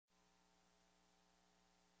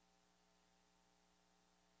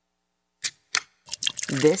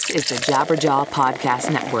This is the Jabberjaw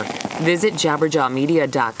Podcast Network. Visit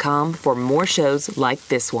jabberjawmedia.com for more shows like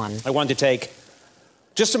this one. I wanted to take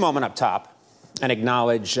just a moment up top and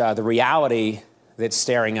acknowledge the reality that's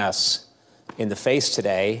staring us in the face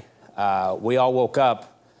today. We all woke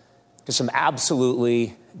up to some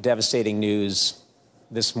absolutely devastating news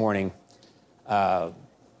this morning.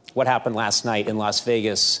 What happened last night in Las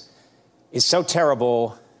Vegas is so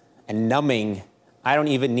terrible and numbing, I don't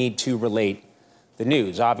even need to relate the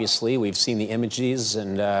news. Obviously, we've seen the images,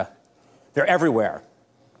 and they're everywhere.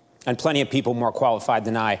 And plenty of people more qualified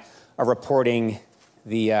than I are reporting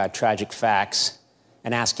the tragic facts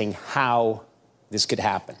and asking how this could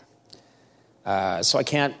happen. So I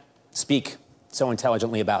can't speak so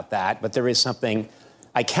intelligently about that, but there is something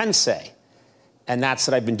I can say, and that's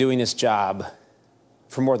that I've been doing this job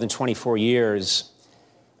for more than 24 years.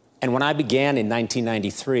 And when I began in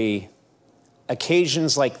 1993,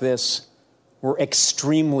 occasions like this were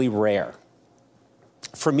extremely rare.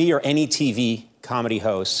 For me or any TV comedy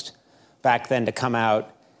host back then to come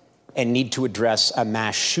out and need to address a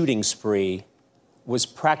mass shooting spree was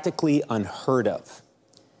practically unheard of.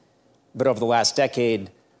 But over the last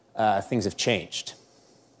decade, things have changed.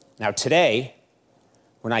 Now today,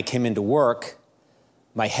 when I came into work,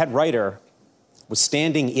 my head writer was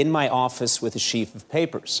standing in my office with a sheaf of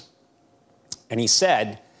papers. And he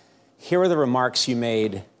said, "Here are the remarks you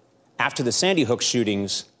made after the Sandy Hook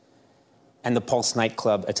shootings and the Pulse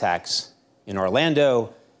nightclub attacks in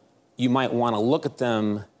Orlando. You might want to look at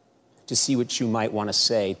them to see what you might want to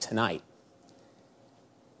say tonight."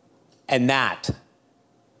 And that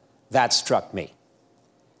struck me.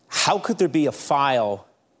 How could there be a file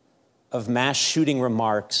of mass shooting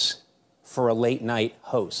remarks for a late night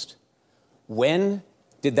host? When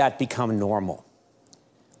did that become normal?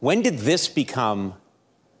 When did this become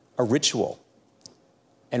a ritual?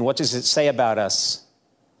 And what does it say about us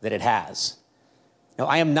that it has? Now,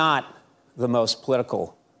 I am not the most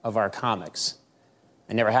political of our comics.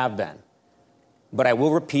 I never have been. But I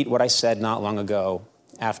will repeat what I said not long ago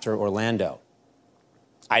after Orlando.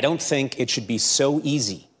 I don't think it should be so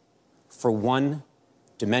easy for one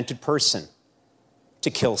demented person to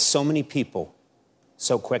kill so many people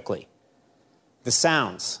so quickly. The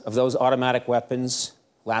sounds of those automatic weapons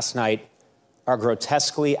last night are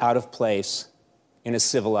grotesquely out of place in a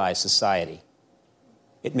civilized society.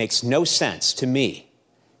 It makes no sense to me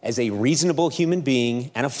as a reasonable human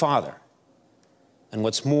being and a father. And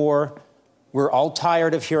what's more, we're all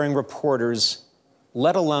tired of hearing reporters,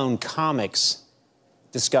 let alone comics,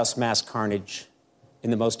 discuss mass carnage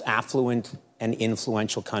in the most affluent and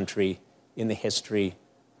influential country in the history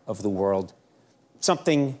of the world.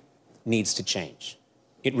 Something needs to change.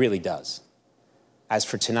 It really does. As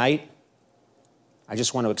for tonight, I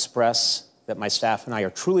just want to express that my staff and I are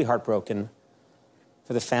truly heartbroken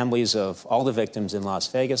for the families of all the victims in Las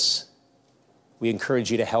Vegas. We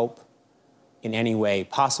encourage you to help in any way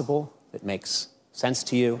possible that makes sense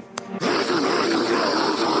to you.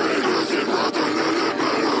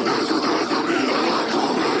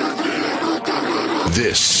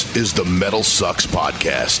 This is the MetalSucks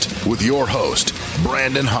podcast with your host,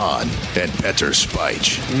 Brandon Hahn and Petter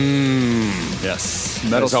Speich. Yes.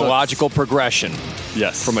 There's a logical progression.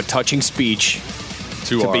 Yes. From a touching speech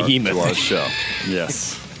to Behemoth. To our show.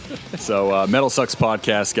 Yes. So, MetalSucks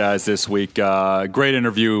podcast, guys, this week. Great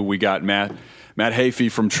interview. We got Matt Heafy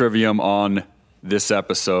from Trivium on this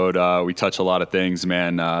episode. We touch a lot of things,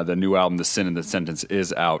 man. The new album, The Sin and the Sentence,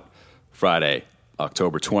 is out Friday,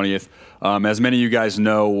 October 20th. As many of you guys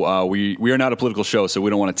know, we are not a political show, so we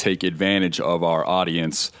don't want to take advantage of our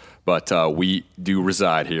audience, but we do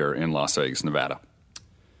reside here in Las Vegas, Nevada.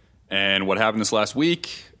 And what happened this last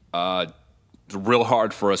week, it's real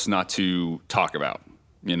hard for us not to talk about.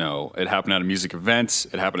 You know, it happened at a music event.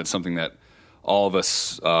 It happened at something that all of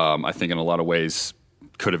us, I think in a lot of ways,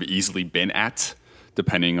 could have easily been at,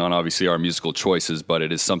 depending on obviously our musical choices, but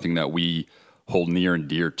it is something that we hold near and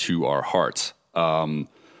dear to our hearts.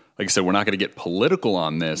 Like I said, we're not going to get political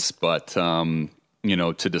on this, but, to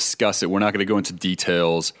discuss it, we're not going to go into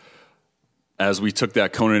details. As we took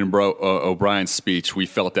that Conan O'Brien speech, we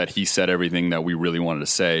felt that he said everything that we really wanted to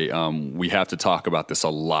say. We have to talk about this a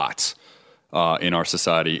lot in our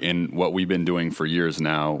society, in what we've been doing for years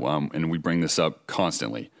now, and we bring this up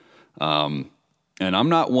constantly. And I'm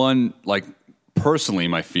not one, like, personally,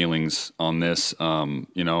 my feelings on this, I'm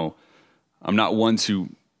not one to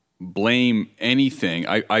blame anything.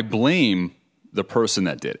 I blame the person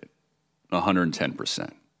that did it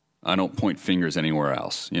 110%. I don't point fingers anywhere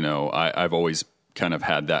else. I've always kind of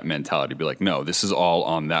had that mentality, be like, no, this is all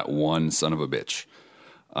on that one son of a bitch.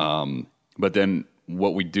 But then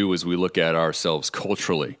what we do is we look at ourselves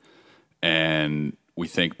culturally and we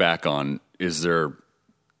think back on,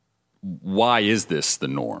 why is this the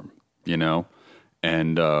norm,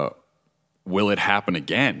 and will it happen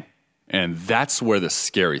again? And that's where the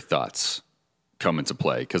scary thoughts come into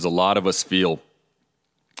play, because a lot of us feel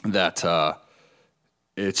that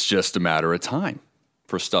it's just a matter of time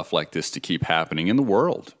for stuff like this to keep happening in the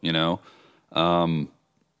world, and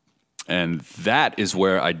that is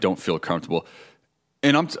where I don't feel comfortable.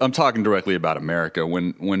 And I'm talking directly about America.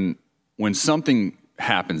 When something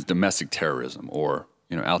happens, domestic terrorism or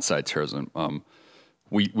outside terrorism,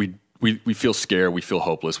 we feel scared, we feel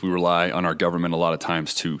hopeless. We rely on our government a lot of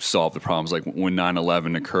times to solve the problems. Like when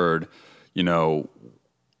 9/11 occurred,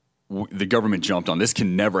 the government jumped on, this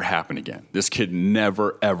can never happen again. This can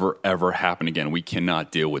never, ever, ever happen again. We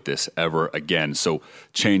cannot deal with this ever again. So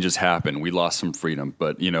changes happen. We lost some freedom.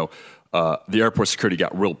 But, the airport security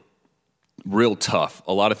got real tough.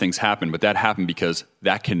 A lot of things happened, but that happened because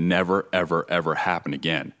that can never, ever, ever happen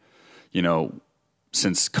again.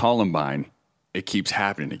 Since Columbine, it keeps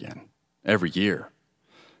happening again every year.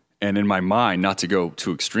 And in my mind, not to go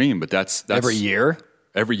too extreme, but that's every year?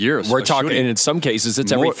 Every year. We're talking, and in some cases,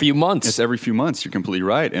 it's every few months. It's every few months. You're completely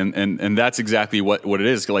right. And that's exactly what it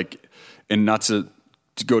is. Like, and not to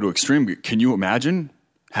go to extreme, can you imagine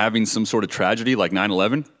having some sort of tragedy like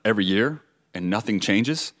 9/11 every year and nothing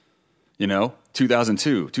changes?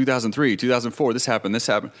 2002, 2003, 2004, this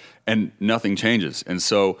happened, and nothing changes. And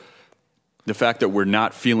so the fact that we're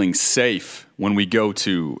not feeling safe when we go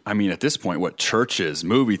to, at this point, churches,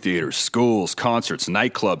 movie theaters, schools, concerts,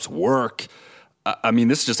 nightclubs, work.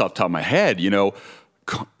 This is just off the top of my head,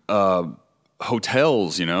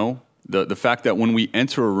 hotels, the fact that when we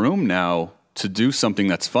enter a room now to do something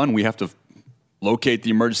that's fun, we have to locate the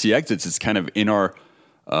emergency exits. It's kind of in our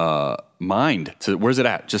mind to where's it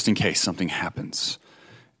at, just in case something happens.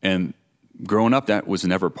 And growing up, that was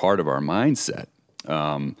never part of our mindset.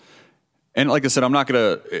 And like I said, I'm not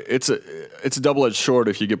going to, it's a double-edged sword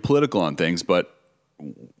if you get political on things, but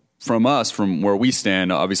from where we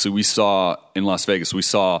stand, obviously we saw in Las Vegas, we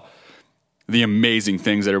saw the amazing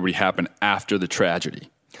things that everybody happened after the tragedy.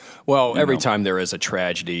 Well, every time there is a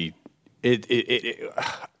tragedy,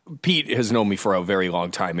 Pete has known me for a very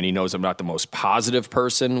long time, and he knows I'm not the most positive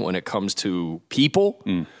person when it comes to people.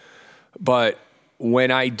 But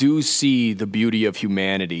when I do see the beauty of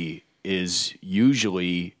humanity is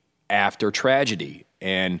usually after tragedy.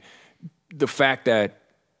 And the fact that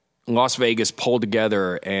Las Vegas pulled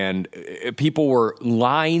together and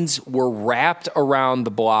lines were wrapped around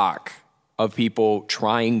the block of people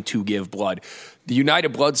trying to give blood. The United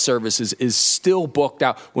Blood Services is still booked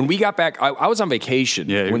out. When we got back, I was on vacation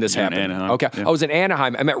when this happened. Okay, yeah. I was in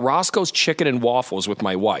Anaheim. I'm at Roscoe's Chicken and Waffles with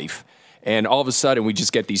my wife. And all of a sudden, we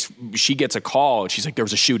just get she gets a call, and she's like, there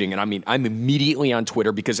was a shooting. And I'm immediately on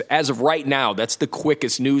Twitter because as of right now, that's the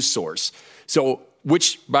quickest news source. So,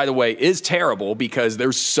 which, by the way, is terrible because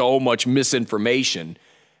there's so much misinformation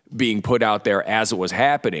being put out there as it was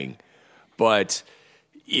happening. But,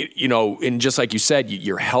 and just like you said,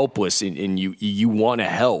 you're helpless and you want to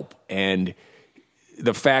help. And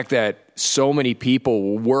the fact that so many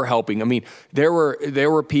people were helping, there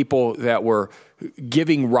were people that were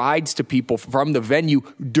giving rides to people from the venue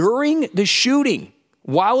during the shooting.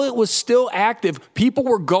 While it was still active, people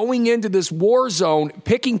were going into this war zone,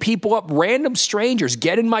 picking people up, random strangers,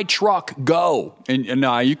 get in my truck, go. And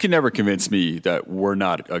no, you can never convince me that we're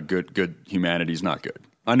not a good humanity's not good.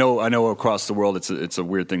 I know across the world it's a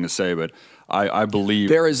weird thing to say, but I believe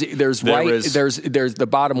there's the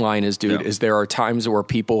bottom line is, dude, is there are times where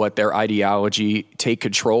people let their ideology take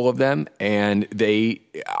control of them, and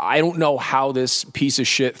I don't know how this piece of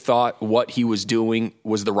shit thought what he was doing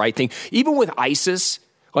was the right thing. Even with ISIS,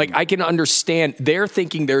 like I can understand they're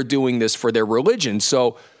thinking they're doing this for their religion,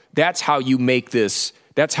 so that's how you make this.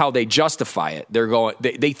 That's how they justify it.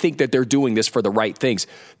 They think that they're doing this for the right things.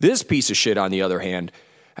 This piece of shit, on the other hand.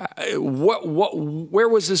 Where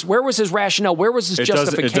was his rationale? Where was his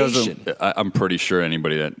justification? I'm pretty sure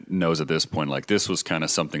anybody that knows at this point, like this was kind of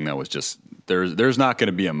something that was just there's not going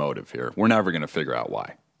to be a motive here. We're never going to figure out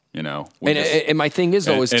why. And my thing is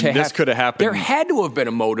though, this could have happened. There had to have been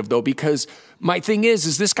a motive though, because my thing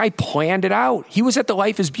is this guy planned it out. He was at the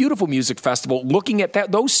Life is Beautiful music festival, looking at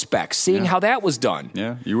those specs, seeing how that was done.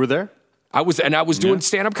 Yeah, you were there. I was doing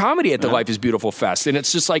stand-up comedy at the Life is Beautiful Fest, and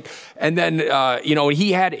it's just like, and then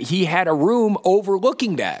he had a room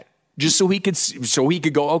overlooking that just so he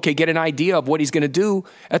could go, okay, get an idea of what he's going to do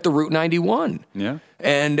at the Route 91. Yeah,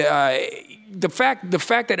 and the fact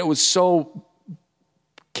that it was so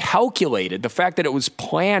calculated, the fact that it was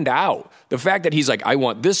planned out, the fact that he's like, I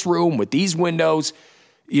want this room with these windows,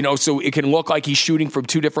 you know, so it can look like he's shooting from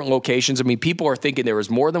two different locations. I mean, people are thinking there was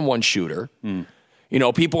more than one shooter. You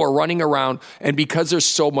know, people are running around, and because there's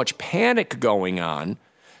so much panic going on,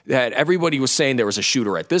 that everybody was saying there was a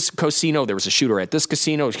shooter at this casino, there was a shooter at this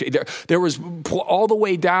casino. There was all the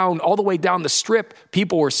way down the strip.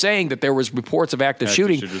 People were saying that there was reports of active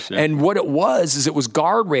shooting, shooters, yeah. and what it was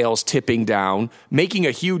guardrails tipping down, making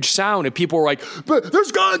a huge sound, and people were like,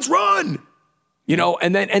 "There's guns, run!" You know,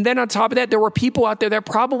 and then on top of that, there were people out there that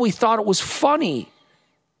probably thought it was funny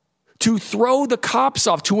to throw the cops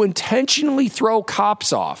off, to intentionally throw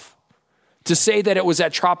cops off. To say that it was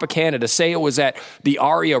at Tropicana, to say it was at the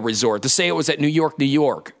Aria Resort, to say it was at New York, New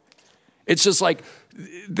York. It's just like,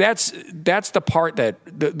 that's the part that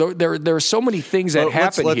there are so many things that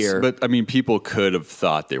happen here. But I mean, people could have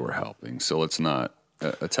thought they were helping, so let's not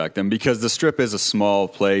attack them, because the Strip is a small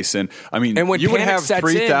place, and I mean, and when you would panic have sets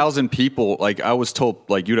 3,000 people. Like I was told,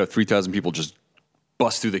 like you'd have 3,000 people just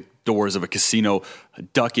bust through the doors of a casino,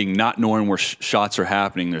 ducking, not knowing where shots are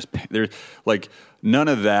happening. There's like. None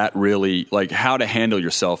of that really, like how to handle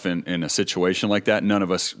yourself in a situation like that, none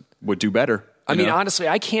of us would do better. I mean, honestly,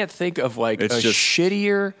 I can't think of like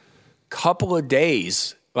shittier couple of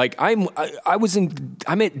days. Like I'm at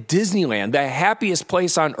Disneyland, the happiest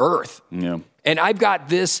place on earth. Yeah. And I've got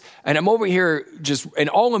this, and I'm over here and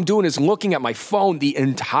all I'm doing is looking at my phone the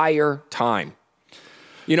entire time.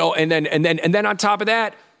 You know, and then on top of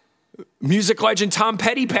that, music legend Tom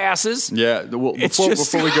Petty passes. Yeah, well,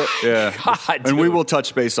 before we go, yeah, God, and we will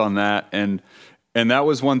touch base on that. And that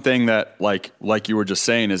was one thing that, like you were just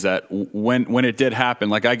saying, is that when it did happen,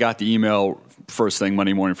 like I got the email first thing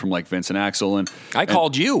Monday morning from like Vince and Axel, and I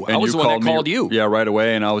called you. I was the one that called you. Yeah, right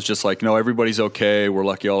away, and I was just like, no, everybody's okay. We're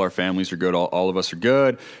lucky. All our families are good. All of us are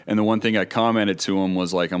good. And the one thing I commented to him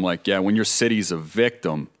was like, I'm like, yeah, when your city's a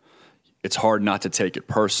victim, it's hard not to take it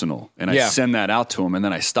personal. And I send that out to him, and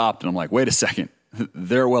then I stopped, and I'm like, wait a second.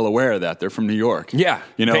 They're well aware of that. They're from New York. Yeah.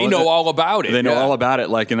 You know, they know all about it. They know all about it.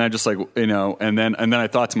 Like, and I'm just like, you know, and then I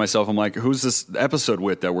thought to myself, I'm like, who's this episode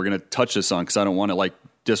with that we're going to touch this on? Cause I don't want to like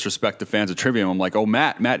disrespect the fans of Trivium. I'm like, oh,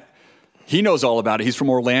 Matt, he knows all about it. He's from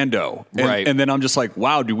Orlando. Right. And then I'm just like,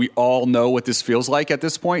 wow, do we all know what this feels like at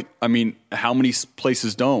this point? I mean, how many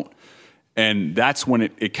places don't? And that's when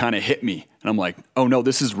it kind of hit me. And I'm like, oh no,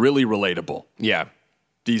 this is really relatable. Yeah.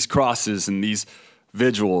 These crosses and these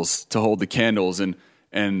vigils to hold the candles and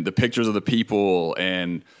the pictures of the people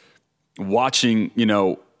and watching, you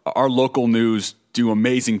know, our local news do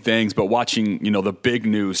amazing things, but watching, you know, the big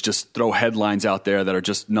news just throw headlines out there that are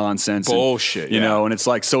just nonsense. Bullshit. And, you know, and it's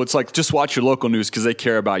like just watch your local news because they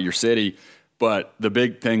care about your city. But the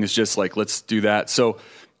big thing is just like, let's do that. So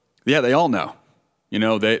yeah, they all know. You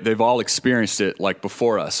know, they've all experienced it like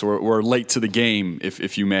before us. We're late to the game,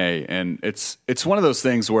 if you may. And it's one of those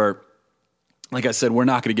things where, like I said, we're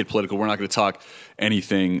not going to get political. We're not going to talk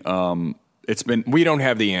anything. We don't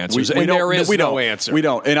have the answers. There is no answer. We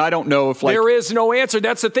don't. And I don't know if like there is no answer.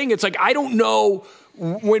 That's the thing. It's like I don't know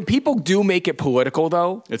when people do make it political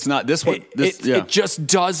though. It's not this one. It just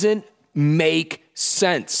doesn't make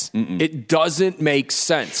sense. It doesn't make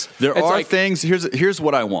sense. There are things. Here's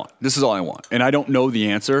what I want. This is all I want. And I don't know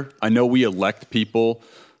the answer. I know we elect people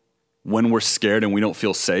when we're scared and we don't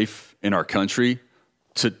feel safe in our country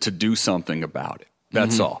to do something about it.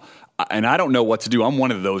 That's all. And I don't know what to do. I'm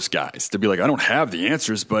one of those guys to be like, I don't have the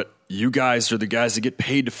answers, but you guys are the guys that get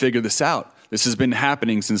paid to figure this out. This has been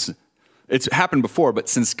happening it's happened before, but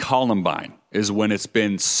since Columbine is when it's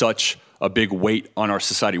been such a big weight on our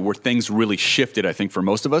society where things really shifted, I think, for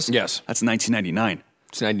most of us. Yes. That's 1999.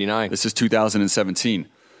 It's 99. This is 2017.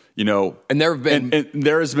 You know, and there have been and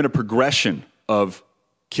there has been a progression of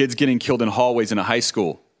kids getting killed in hallways in a high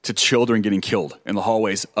school to children getting killed in the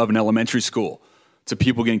hallways of an elementary school to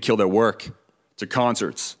people getting killed at work to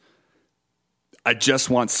concerts. I just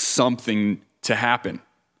want something to happen.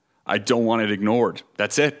 I don't want it ignored.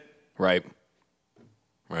 That's it. Right.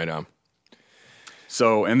 Right on.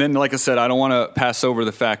 So, and then, like I said, I don't want to pass over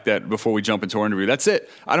the fact that before we jump into our interview, that's it.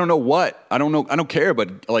 I don't know what. I don't care.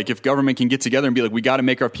 But like, if government can get together and be like, we got to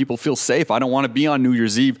make our people feel safe. I don't want to be on New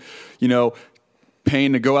Year's Eve, you know,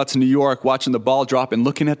 paying to go out to New York, watching the ball drop and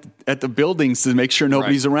looking at the buildings to make sure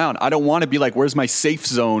nobody's around. I don't want to be like, where's my safe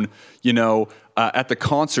zone, you know, at the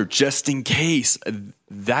concert just in case.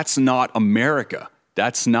 That's not America.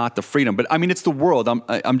 That's not the freedom. But I mean, it's the world.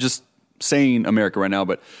 I'm just saying America right now,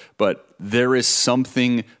 but there is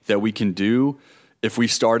something that we can do if we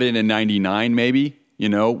started in 99, maybe, you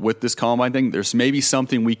know, with this Columbine thing. There's maybe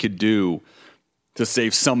something we could do to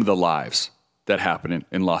save some of the lives that happen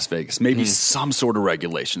in Las Vegas. Maybe some sort of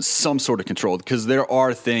regulation, some sort of control, because there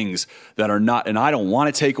are things that are not, and I don't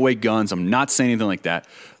want to take away guns. I'm not saying anything like that,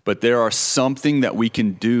 but there are something that we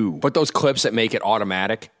can do. But those clips that make it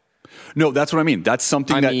automatic? No, that's what I mean. That's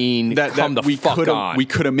something that we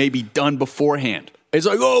could have maybe done beforehand. It's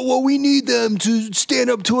like, oh, well, we need them to stand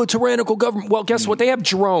up to a tyrannical government. Well, guess what? They have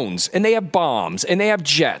drones, and they have bombs, and they have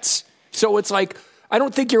jets. So it's like, I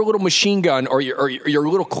don't think your little machine gun or your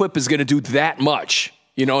little clip is going to do that much.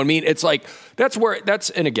 You know what I mean? It's like,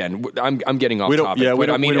 and again, I'm getting off topic. Yeah, we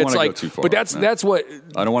don't want to go too far. But that's what.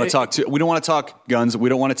 I don't want to we don't want to talk guns. We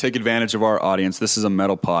don't want to take advantage of our audience. This is a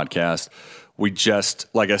metal podcast. We just,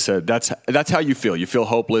 like I said, that's how you feel. You feel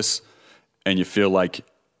hopeless, and you feel like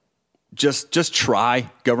just try,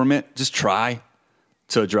 government, just try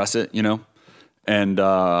to address it, you know? And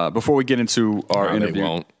before we get into our interview. They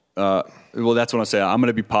won't. Well, that's what I'm saying. I'm going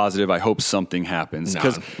to be positive. I hope something happens.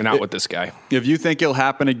 No, not with this guy. If you think it'll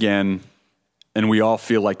happen again, and we all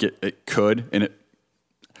feel like it could,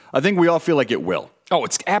 I think we all feel like it will. Oh,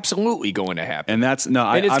 it's absolutely going to happen. And that's no.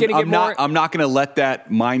 And I'm not going to let that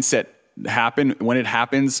mindset happen. When it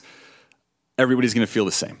happens, everybody's going to feel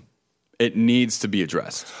the same. It needs to be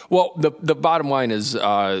addressed. Well, the bottom line is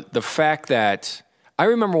the fact that I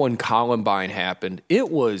remember when Columbine happened.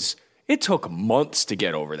 It took months to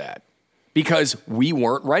get over that because we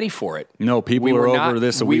weren't ready for it. No, people are over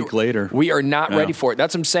this a week later. We are not ready for it.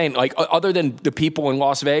 That's what I'm saying. Like, other than the people in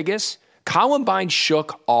Las Vegas, Columbine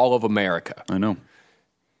shook all of America. I know.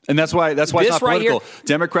 And that's why it's not political.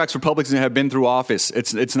 Democrats, Republicans have been through office.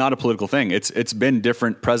 It's not a political thing. It's been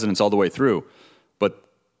different presidents all the way through, but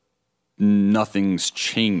nothing's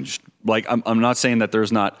changed. Like, I'm not saying that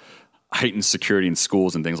there's not heightened security in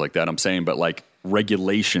schools and things like that. I'm saying, but like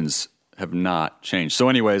regulations have not changed. So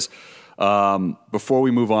anyways, before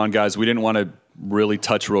we move on, guys, we didn't want to really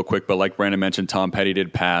touch real quick, but like Brandon mentioned, Tom Petty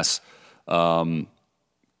did pass.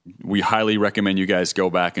 We highly recommend you guys go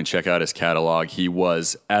back and check out his catalog. He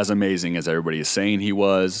was as amazing as everybody is saying he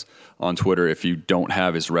was on Twitter. If you don't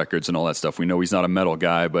have his records and all that stuff, we know he's not a metal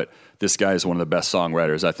guy, but this guy is one of the best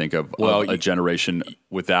songwriters, I think, of a generation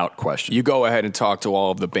without question. You go ahead and talk to all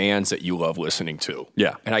of the bands that you love listening to.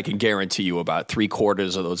 Yeah. And I can guarantee you about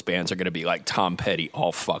 3/4 of those bands are going to be like Tom Petty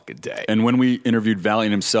all fucking day. And when we interviewed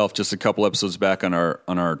Valiant himself just a couple episodes back on our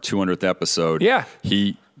 200th episode,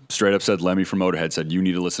 he straight up said, Lemmy from Motorhead said, you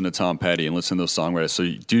need to listen to Tom Petty and listen to those songwriters. So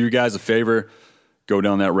do you guys a favor, go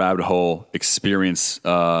down that rabbit hole, experience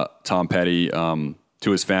Tom Petty, to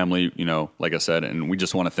his family, you know, like I said, and we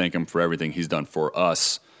just want to thank him for everything he's done for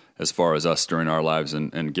us as far as us during our lives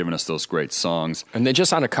and giving us those great songs. And then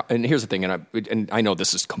just and here's the thing, and I know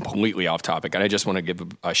this is completely off topic, and I just want to give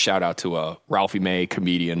a shout out to Ralphie May,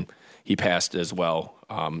 comedian. He passed as well.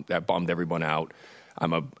 That bummed everyone out.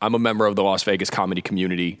 I'm a member of the Las Vegas comedy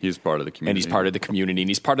community. He's part of the community. And he's part of the community, and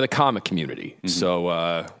he's part of the comic community. Mm-hmm.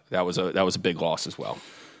 So that was a big loss as well.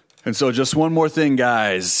 And so just one more thing,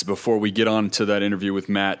 guys, before we get on to that interview with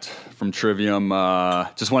Matt from Trivium.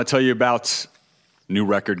 Just want to tell you about new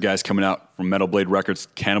record, guys, coming out from Metal Blade Records.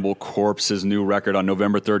 Cannibal Corpse's new record on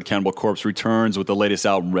November 3rd. Cannibal Corpse returns with the latest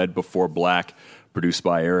album, Red Before Black, produced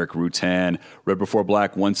by Eric Rutan. Red Before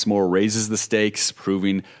Black once more raises the stakes,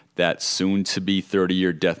 proving that soon-to-be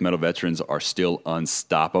 30-year death metal veterans are still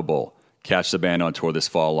unstoppable. Catch the band on tour this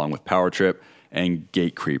fall along with Power Trip and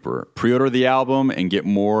Gatecreeper. Pre-order the album and get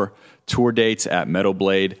more tour dates at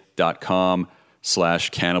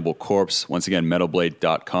metalblade.com/Cannibal Corpse. Once again,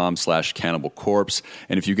 metalblade.com/Cannibal Corpse.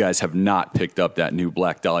 And if you guys have not picked up that new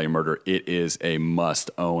Black Dahlia Murder, it is a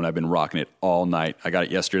must-own. I've been rocking it all night. I got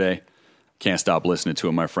it yesterday. Can't stop listening to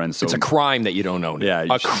it, my friends. So it's a crime that you don't own it. Yeah,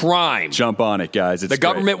 a crime. Jump on it, guys. It's the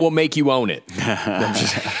government will make you own it.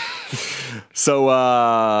 So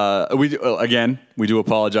we do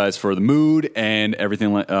apologize for the mood and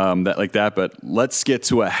everything like that. But let's get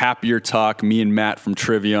to a happier talk. Me and Matt from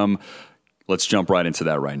Trivium. Let's jump right into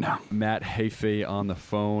that right now. Matt Heafy on the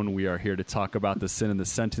phone. We are here to talk about The Sin and the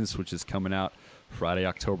Sentence, which is coming out Friday,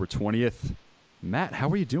 October 20th. Matt, how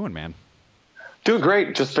are you doing, man? Doing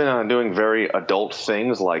great. Just been doing very adult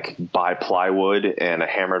things like buy plywood and a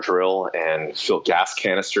hammer drill and fill gas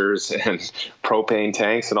canisters and propane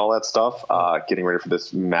tanks and all that stuff, getting ready for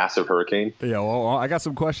this massive hurricane. Yeah, well, I got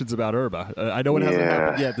some questions about Irma. I know it hasn't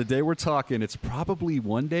happened yet. The day we're talking, it's probably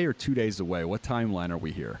 1 day or 2 days away. What timeline are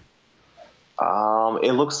we here?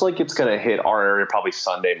 It looks like it's going to hit our area probably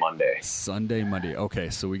Sunday, Monday. Sunday, Monday. Okay,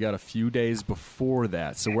 so we got a few days before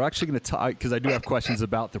that. So we're actually going to talk, because I do have questions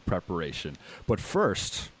about the preparation. But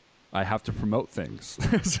first, I have to promote things.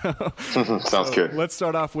 Sounds good. Let's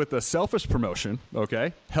start off with a selfish promotion,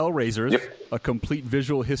 okay? Hellraisers, Yep. A complete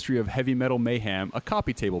visual history of heavy metal mayhem, a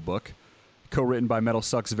coffee table book, co-written by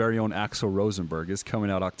MetalSucks' very own Axel Rosenberg, is coming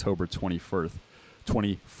out October 24th.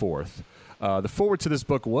 The foreword to this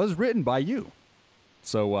book was written by you.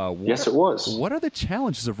 So, Yes, it was. What are the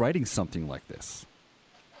challenges of writing something like this?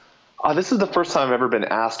 This is the first time I've ever been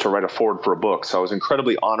asked to write a foreword for a book, so I was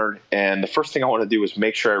incredibly honored. And the first thing I want to do is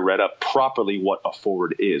make sure I read up properly what a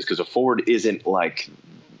foreword is, because a foreword isn't like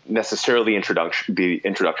necessarily the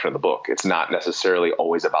introduction of the book. It's not necessarily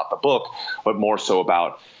always about the book, but more so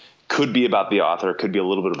could be about the author, could be a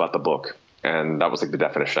little bit about the book. And that was like the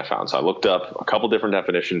definition I found. So I looked up a couple different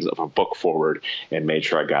definitions of a book forward and made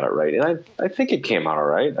sure I got it right. And I think it came out all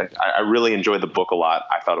right. I really enjoyed the book a lot.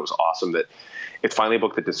 I thought it was awesome that it's finally a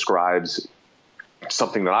book that describes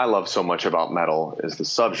something that I love so much about metal is the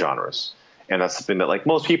subgenres. And that's something that like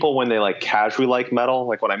most people, when they like casually like metal,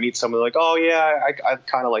 like when I meet someone like, oh yeah, I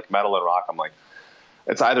kind of like metal and rock. I'm like,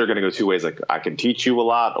 it's either going to go two ways. Like I can teach you a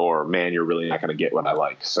lot, or man, you're really not going to get what I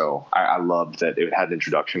like. So I loved that it had an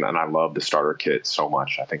introduction, and I love the starter kit so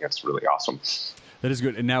much. I think that's really awesome. That is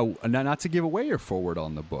good. And now, not to give away your forward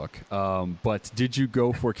on the book, but did you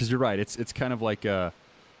go for? Because you're right. It's kind of like you're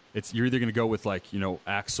either going to go with like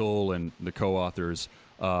Axel and the co-authors,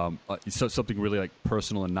 so something really like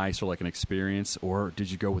personal and nice, or like an experience, or did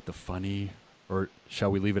you go with the funny, or shall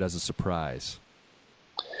we leave it as a surprise?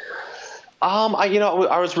 I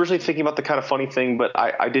was originally thinking about the kind of funny thing, but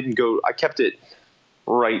I didn't go. I kept it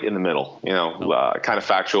right in the middle. Kind of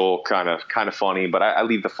factual, kind of funny, but I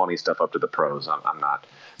leave the funny stuff up to the pros. I'm not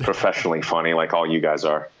professionally funny like all you guys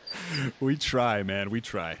are. We try, man. We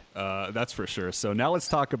try. That's for sure. So now let's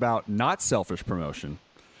talk about not selfish promotion.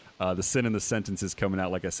 The Sin in the Sentence is coming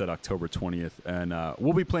out, like I said, October 20th, and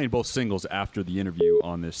we'll be playing both singles after the interview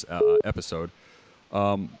on this episode.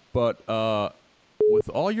 But with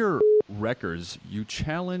all your records, you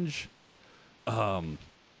challenge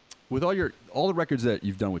with all the records that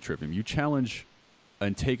you've done with Trivium, you challenge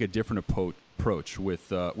and take a different approach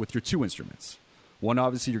with your two instruments. One,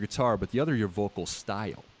 obviously, your guitar, but the other, your vocal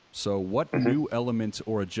style. So what new element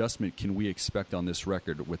or adjustment can we expect on this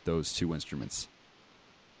record with those two instruments?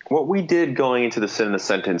 What we did going into the Sin in the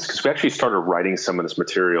Sentence, because we actually started writing some of this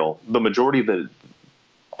material, the majority of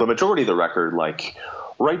the record, like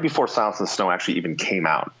right before Silence in the Snow actually even came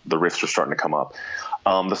out, the riffs were starting to come up.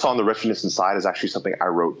 The song The Wretchedness Inside is actually something I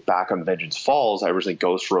wrote back on Vengeance Falls. I originally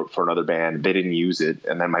ghost wrote for another band. They didn't use it.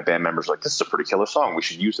 And then my band members were like, this is a pretty killer song. We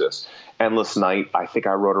should use this. Endless Night, I think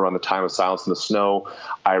I wrote around the time of Silence in the Snow.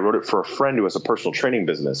 I wrote it for a friend who has a personal training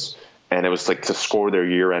business. And it was like to score their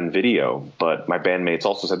year-end video. But my bandmates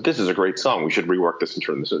also said, this is a great song. We should rework this and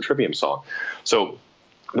turn this into a Trivium song. So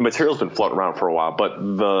the material's been floating around for a while. But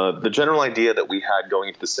the general idea that we had going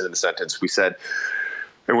into the Sin in the Sentence, we said,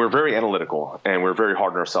 and we're very analytical and we're very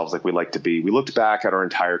hard on ourselves like we like to be. We looked back at our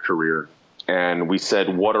entire career and we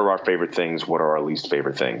said, what are our favorite things? What are our least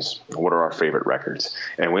favorite things? What are our favorite records?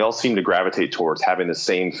 And we all seem to gravitate towards having the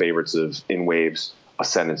same favorites of In Waves,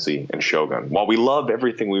 Ascendancy, and Shogun. While we love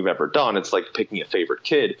everything we've ever done, it's like picking a favorite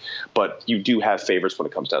kid, but you do have favorites when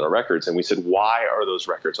it comes to other records. And we said, why are those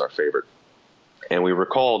records our favorite? And we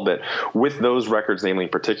recalled that with those records, namely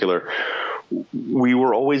in particular, we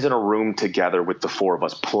were always in a room together with the four of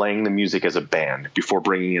us playing the music as a band before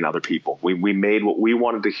bringing in other people. We made what we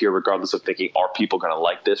wanted to hear regardless of thinking, are people going to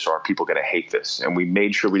like this or are people going to hate this? And we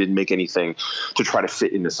made sure we didn't make anything to try to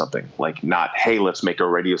fit into something. Like not, hey, let's make a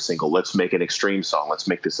radio single. Let's make an extreme song. Let's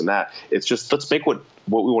make this and that. It's just, let's make what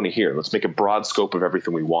we want to hear. Let's make a broad scope of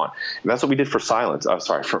everything we want. And that's what we did for Silence.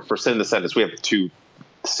 For Sin in the Sentence. We have two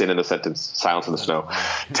Sin in the Sentence, Silence in the Snow,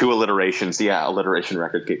 two alliterations. Yeah, alliteration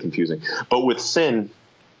records get confusing. But with Sin,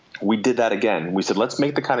 we did that again. We said, let's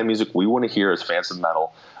make the kind of music we want to hear as fans of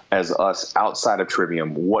metal, as us outside of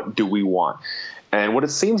Trivium. What do we want? And what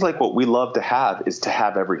it seems like what we love to have is to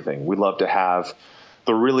have everything. We love to have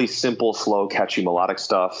the really simple, slow, catchy, melodic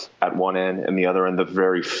stuff at one end, and the other end, the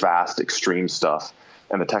very fast, extreme stuff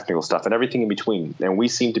and the technical stuff and everything in between. And we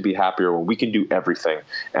seem to be happier when we can do everything.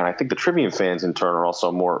 And I think the Trivium fans in turn are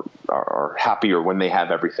also are happier when they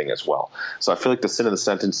have everything as well. So I feel like the Sin in the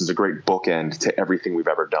Sentence is a great bookend to everything we've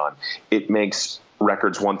ever done. It makes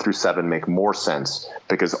records 1 through 7 make more sense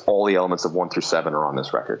because all the elements of 1 through 7 are on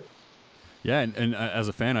this record. Yeah, and as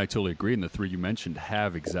a fan, I totally agree. And the three you mentioned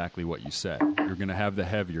have exactly what you said. You're going to have the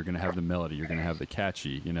heavy, you're going to have the melody, you're going to have the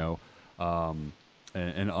catchy, and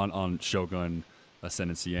on Shogun,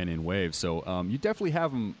 Ascendancy, and In Waves. So you definitely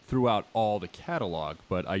have them throughout all the catalog,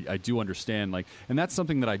 but I do understand, and that's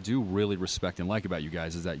something that I do really respect and like about you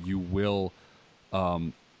guys is that you will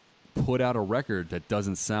put out a record that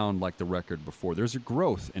doesn't sound like the record before. There's a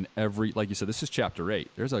growth in every, like you said, this is chapter 8.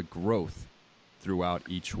 There's a growth throughout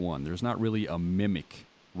each one. There's not really a mimic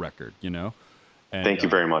record, you know? And, Thank you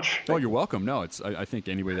very much. Oh, you're welcome. No, I think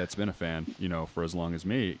anybody that's been a fan, you know, for as long as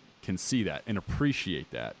me can see that and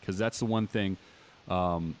appreciate that, because that's the one thing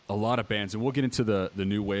a lot of bands, and we'll get into the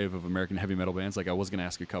new wave of American heavy metal bands. Like, I was going to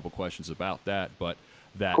ask a couple questions about that, but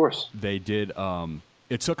that they did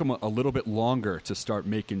it took them a little bit longer to start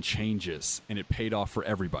making changes, and it paid off for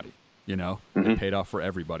everybody, you know? It paid off for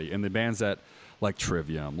everybody. And the bands that, like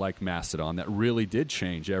Trivium, like Mastodon, that really did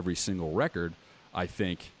change every single record, I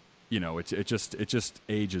think, you know, it just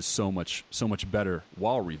ages so much better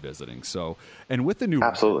while revisiting. So, and with the new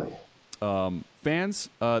absolutely record, fans,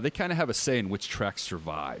 they kind of have a say in which tracks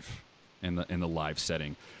survive in the live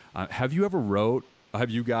setting. Have you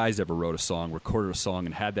guys ever wrote a song, recorded a song,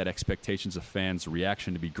 and had that expectations of fans'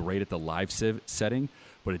 reaction to be great at the live setting,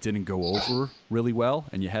 but it didn't go over really well,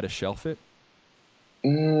 and you had to shelf it?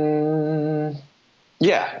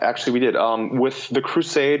 Yeah, actually we did. With the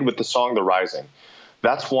Crusade, with the song The Rising,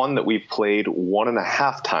 that's one that we've played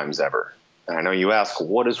 1.5 times ever. And I know you ask,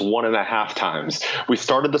 what is 1.5 times? We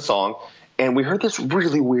started the song, and we heard this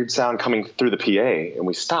really weird sound coming through the PA, and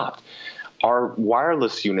we stopped. Our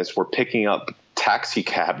wireless units were picking up taxi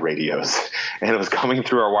cab radios, and it was coming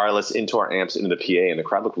through our wireless into our amps into the PA, and the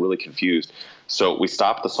crowd looked really confused. So we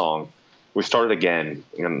stopped the song. We started again,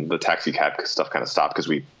 and the taxi cab stuff kind of stopped because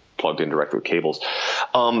we plugged in directly with cables.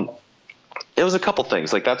 It was a couple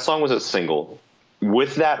things. Like, that song was a single.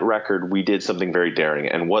 With that record, we did something very daring,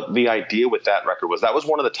 and what the idea with that record was, that was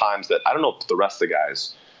one of the times that, I don't know if the rest of the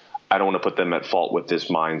guys, I don't want to put them at fault with this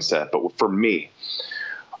mindset, but for me,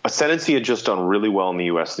 Ascendancy had just done really well in the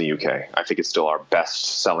US and the UK. I think it's still our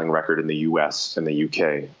best-selling record in the US and the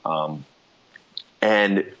UK.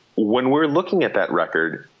 And when we were looking at that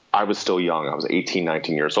record, I was still young. I was 18,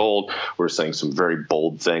 19 years old. We were saying some very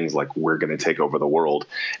bold things like, we're going to take over the world.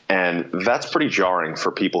 And that's pretty jarring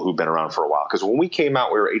for people who've been around for a while. Because when we came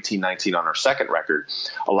out, we were 18, 19 on our second record.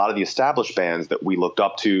 A lot of the established bands that we looked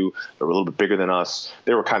up to, they were a little bit bigger than us.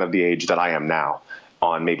 They were kind of the age that I am now,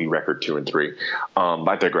 on maybe record 2 and 3.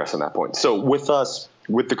 I digress on that point. So with us,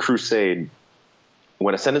 with the Crusade,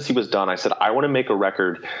 when Ascendancy was done, I said, I want to make a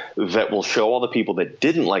record that will show all the people that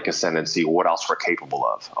didn't like Ascendancy what else we're capable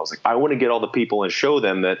of. I was like, I want to get all the people and show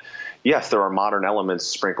them that, yes, there are modern elements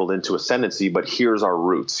sprinkled into Ascendancy, but here's our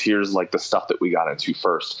roots. Here's like the stuff that we got into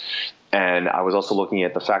first. And I was also looking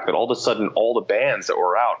at the fact that all of a sudden, all the bands that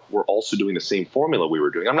were out were also doing the same formula we were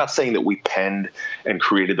doing. I'm not saying that we penned and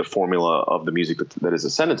created the formula of the music that is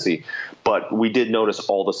Ascendancy, but we did notice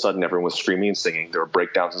all of a sudden everyone was screaming and singing. There were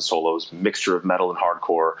breakdowns and solos, mixture of metal and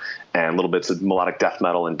hardcore, and little bits of melodic death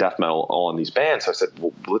metal and death metal all in these bands. So I said,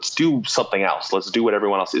 well, let's do something else. Let's do what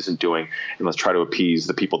everyone else isn't doing, and let's try to appease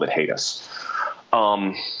the people that hate us.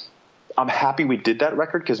 I'm happy we did that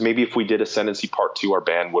record, because maybe if we did Ascendancy Part 2, our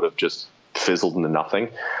band would have just fizzled into nothing.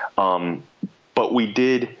 But we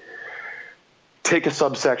did take a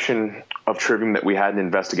subsection of Trivium that we hadn't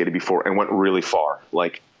investigated before and went really far.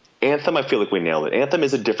 Like, Anthem, I feel like we nailed it. Anthem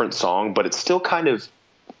is a different song, but it still kind of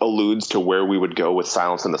alludes to where we would go with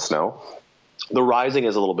Silence in the Snow. The Rising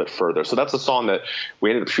is a little bit further. So that's a song that we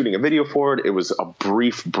ended up shooting a video for it. It was a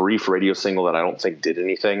brief radio single that I don't think did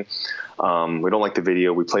anything. We don't like the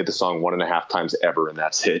video. We played the song 1.5 times ever, and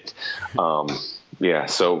that's it. Yeah,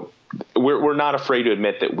 so we're not afraid to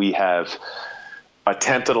admit that we have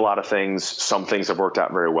attempted a lot of things. Some things have worked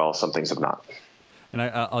out very well. Some things have not. And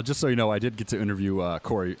I'll just so you know, I did get to interview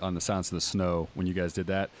Corey on the Silence in the Snow when you guys did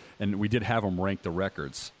that, and we did have him rank the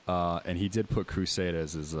records, and he did put Crusade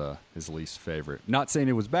as his least favorite. Not saying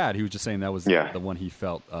it was bad, he was just saying that was the one he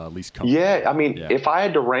felt least comfortable. Yeah, I mean, if I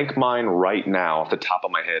had to rank mine right now off the top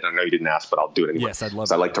of my head, I know you didn't ask, but I'll do it anyway. Yes, I'd love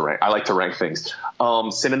it. I like to rank things.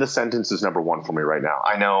 Sin in the Sentence is number 1 for me right now.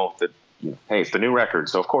 I know that. Hey, it's the new record,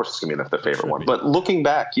 so of course it's going to be the favorite one. But looking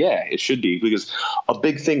back, yeah, it should be, because a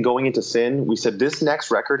big thing going into Sin, we said this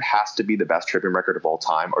next record has to be the best Trivium record of all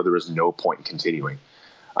time, or there is no point in continuing.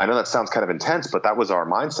 I know that sounds kind of intense, but that was our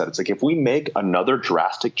mindset. It's like, if we make another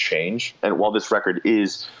drastic change, and while this record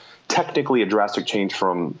is technically a drastic change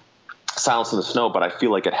from Silence in the Snow, but I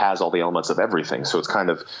feel like it has all the elements of everything, so it's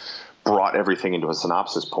kind of brought everything into a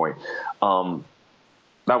synopsis point.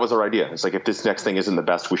 That was our idea. It's like, if this next thing isn't the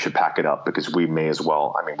best, we should pack it up, because we may as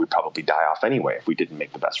well. I mean, we'd probably die off anyway if we didn't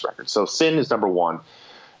make the best record. So Sin is number 1,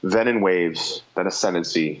 then In Waves, then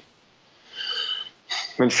Ascendancy,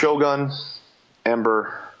 then Shogun,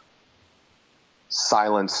 Ember,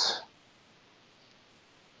 Silence.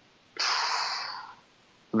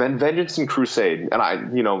 then Vengeance and Crusade.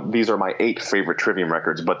 And these are my 8 favorite Trivium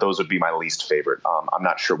records, but those would be my least favorite. I'm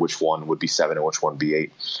not sure which one would be 7 and which one would be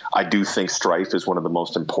 8. I do think Strife is one of the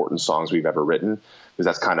most important songs we've ever written, because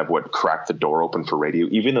that's kind of what cracked the door open for radio.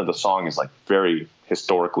 Even though the song is like very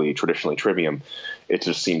historically, traditionally Trivium, it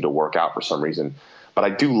just seemed to work out for some reason. But I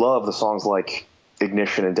do love the songs like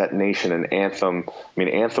Ignition and Detonation and Anthem. I mean,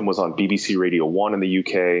 Anthem was on BBC Radio 1 in the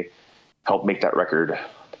UK, helped make that record.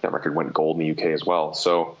 That record went gold in the UK as well.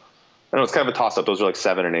 So I know it's kind of a toss-up. Those are like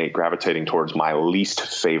 7 and 8, gravitating towards my least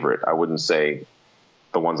favorite. I wouldn't say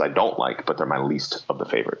the ones I don't like, but they're my least of the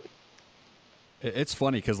favorite. It's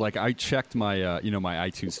funny because like I checked my my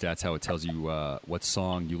iTunes stats, how it tells you what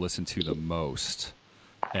song you listen to the most,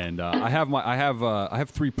 and I have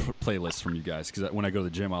 3 playlists from you guys, because when I go to the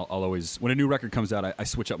gym, I'll always, when a new record comes out, I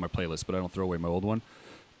switch up my playlist, but I don't throw away my old one.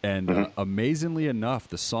 And amazingly enough,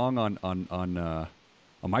 the song on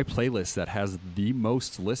my playlist that has the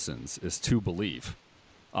most listens is "To Believe"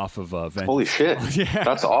 off of Vengeance. Holy shit. Yeah.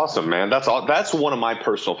 That's awesome, man. That's one of my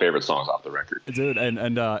personal favorite songs off the record. Dude,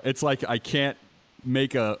 and it's like I can't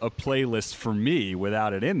make a playlist for me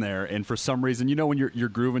without it in there. And for some reason, when you're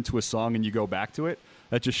grooving to a song and you go back to it,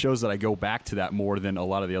 that just shows that I go back to that more than a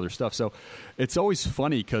lot of the other stuff. So it's always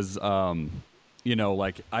funny because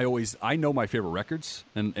like I know my favorite records,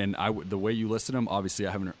 and the way you listed them, obviously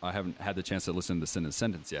I haven't had the chance to listen to the Sin and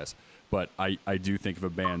Sentence yet, but I do think if a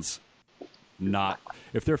band's not,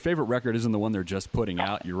 if their favorite record isn't the one they're just putting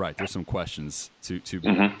out, you're right, there's some questions to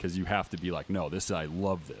because you have to be like, no, I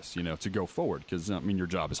love this, to go forward, because your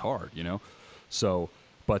job is hard, so.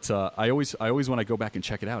 But I always when I go back and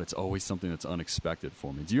check it out, it's always something that's unexpected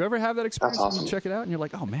for me. Do you ever have that experience when you check it out and you're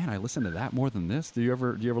like, oh man, I listened to that more than this? Do you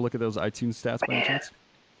ever look at those iTunes stats by any chance?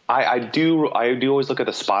 I do always look at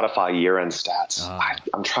the Spotify year-end stats.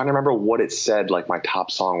 I'm trying to remember what it said, like my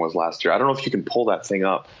top song was last year. I don't know if you can pull that thing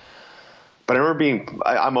up, but I remember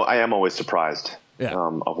I am always surprised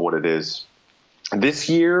of what it is. This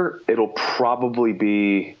year, it'll probably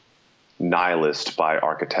be Nihilist by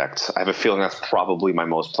Architects. I have a feeling that's probably my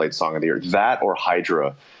most played song of the year. That or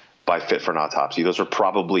Hydra by Fit for an Autopsy. Those are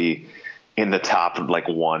probably in the top like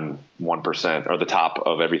 1%, or the top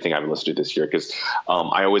of everything I've listened to this year, because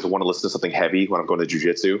I always want to listen to something heavy when I'm going to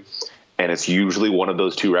jiu-jitsu, and it's usually one of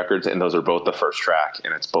those 2 records, and those are both the first track,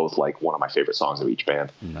 and it's both like one of my favorite songs of each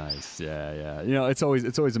band. Nice. Yeah. It's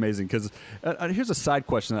always amazing, because here's a side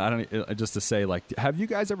question that just to say, like, have you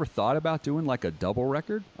guys ever thought about doing like a double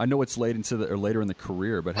record? I know it's later in the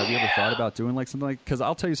career, but have you ever thought about doing like something like, because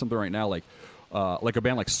I'll tell you something right now, like a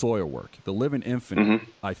band like Soilwork, The Living Infinite,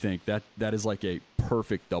 I think that is like a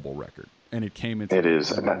perfect double record, and it came into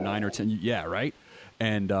 9 or 10. Yeah, right.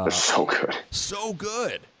 And they're so good. So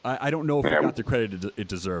good. I don't know if it got the credit it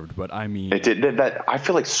deserved, but I mean, it did. That I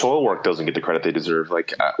feel like Soilwork doesn't get the credit they deserve.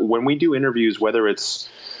 Like when we do interviews, whether it's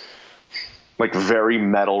like very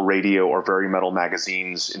metal radio or very metal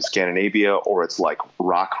magazines in Scandinavia, or it's like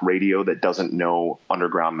rock radio that doesn't know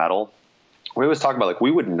underground metal, we always talk about like we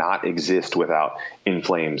would not exist without In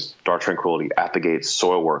Flames, Dark Tranquility, At the Gates,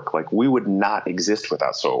 Soilwork. Like we would not exist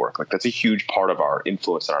without Soilwork. Like that's a huge part of our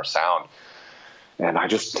influence and our sound. And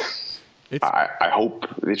I hope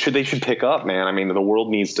they should pick up, man. I mean, the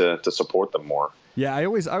world needs to support them more. Yeah, I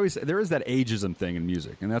always there is that ageism thing in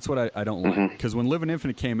music, and that's what I don't like. Because when Living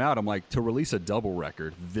Infinite came out, I'm like, to release a double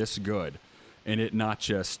record this good, and it not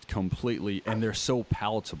just completely, and they're so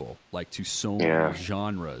palatable, like to so many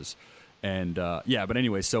genres. And but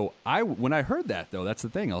anyway, so when I heard that, though, that's the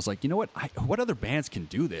thing. I was like, you know what? What other bands can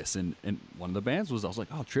do this? And one of the bands was, I was like,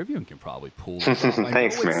 oh, Trivium can probably pull this off.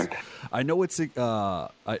 Thanks, man. I know it's I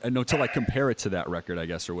know to like compare it to that record, I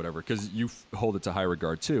guess, or whatever, because you hold it to high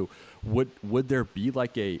regard too. Would there be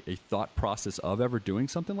like a thought process of ever doing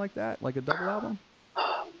something like that, like a double album?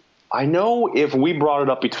 I know if we brought it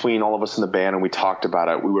up between all of us in the band and we talked about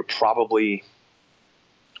it, we would probably.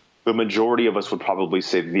 The majority of us would probably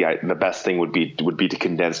say the best thing would be to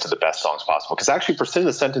condense to the best songs possible. Because actually, for Sin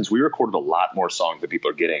and Sentence, we recorded a lot more songs than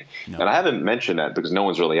people are getting, and I haven't mentioned that because no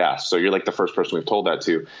one's really asked. So you're like the first person we've told that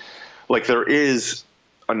to. Like there is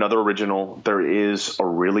another original, there is a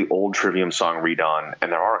really old Trivium song redone,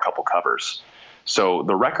 and there are a couple covers. So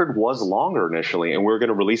the record was longer initially, and we were going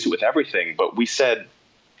to release it with everything, but we said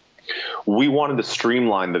we wanted to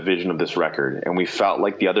streamline the vision of this record, and we felt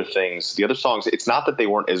like the other songs, it's not that they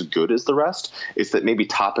weren't as good as the rest, it's that maybe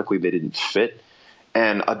topically they didn't fit.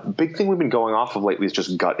 And a big thing we've been going off of lately is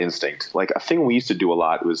just gut instinct. Like a thing we used to do a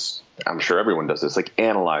lot was, I'm sure everyone does this, like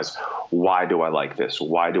analyze, why do I like this?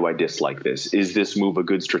 Why do I dislike this? Is this move a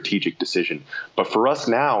good strategic decision? But for us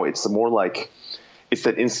now, it's more like, it's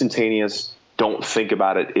that instantaneous, don't think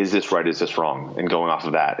about it. Is this right? Is this wrong? And going off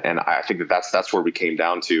of that. And I think that's where we came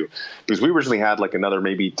down to, because we originally had like another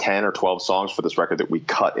maybe 10 or 12 songs for this record that we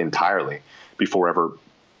cut entirely before ever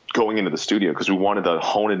going into the studio, because we wanted to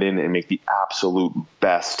hone it in and make the absolute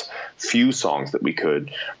best few songs that we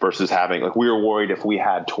could, versus having, like, we were worried if we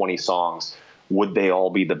had 20 songs, would they all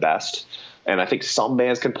be the best? And I think some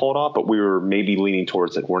bands can pull it off, but we were maybe leaning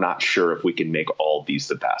towards it. We're not sure if we can make all these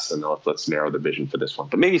the best. And let's narrow the vision for this one.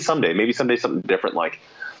 But maybe someday something different. Like,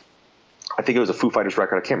 I think it was a Foo Fighters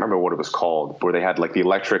record. I can't remember what it was called, where they had like the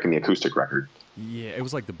electric and the acoustic record. Yeah, it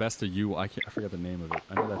was like The Best of You. I forget the name of it.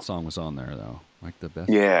 I know that song was on there though. Like The Best.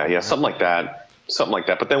 Yeah, something like that.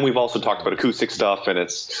 But then we've also talked about acoustic stuff, and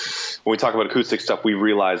when we talk about acoustic stuff, we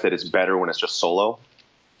realize that it's better when it's just solo.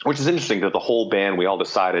 Which is interesting that the whole band, we all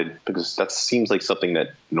decided, because that seems like something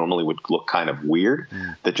that normally would look kind of weird,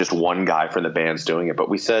 that just one guy from the band's doing it. But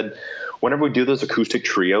we said, whenever we do those acoustic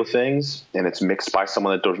trio things and it's mixed by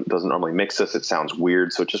someone that doesn't normally mix us, it sounds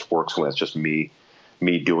weird. So it just works when it's just me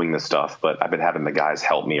doing the stuff. But I've been having the guys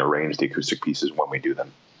help me arrange the acoustic pieces when we do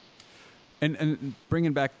them. And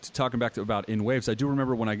talking back about In Waves, I do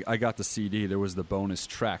remember when I got the CD, there was the bonus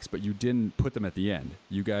tracks, but you didn't put them at the end.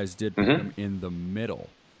 You guys did put them in the middle.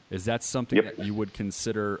 Is that something that you would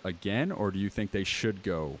consider again, or do you think they should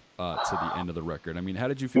go to the end of the record? I mean, how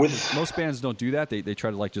did you feel? Most bands don't do that. They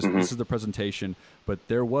try to like just this is the presentation, but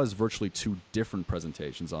there was virtually 2 different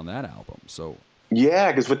presentations on that album. So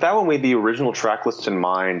yeah, because with that one we had the original track list in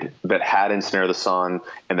mind that had Ensnare the Sun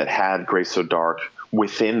and that had Grace So Dark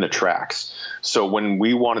within the tracks. So when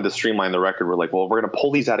we wanted to streamline the record, we're like, well, we're going to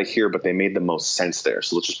pull these out of here, but they made the most sense there.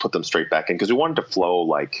 So let's just put them straight back in, because we wanted to flow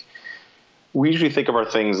like. We usually think of our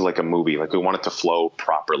things like a movie, like we want it to flow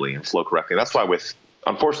properly and flow correctly. That's why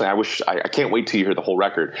unfortunately, I can't wait till you hear the whole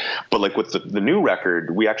record. But like with the new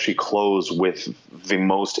record, we actually close with the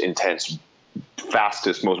most intense,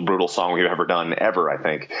 fastest, most brutal song we've ever done I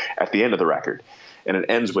think, at the end of the record. And it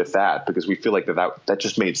ends with that, because we feel like that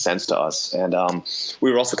just made sense to us. And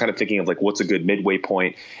we were also kind of thinking of like, what's a good midway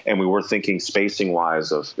point? And we were thinking spacing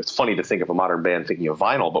wise it's funny to think of a modern band thinking of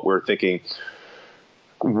vinyl, but we're thinking,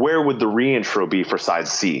 where would the reintro be for side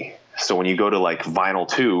C? So when you go to like vinyl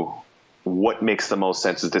 2, what makes the most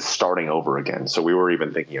sense is this starting over again. So we were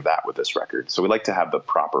even thinking of that with this record. So we like to have the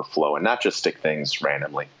proper flow and not just stick things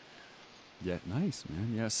randomly. Yeah, nice,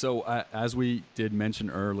 man. Yeah, so as we did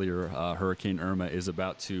mention earlier, Hurricane Irma is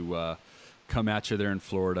about to come at you there in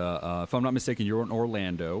Florida. If I'm not mistaken, you're in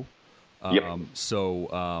Orlando. Yep.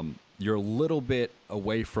 So you're a little bit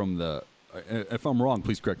away from the... If I'm wrong,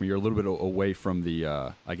 please correct me. You're a little bit away from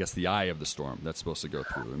the, I guess, the eye of the storm that's supposed to go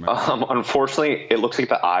through. Unfortunately, it looks like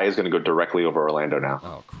the eye is going to go directly over Orlando now.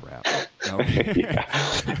 Oh, crap. Okay. Yeah.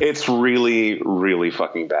 It's really, really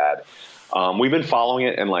fucking bad. We've been following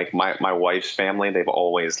it, and like my wife's family, they've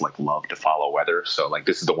always like loved to follow weather. So like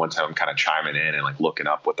this is the one time I'm kind of chiming in and like looking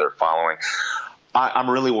up what they're following. I'm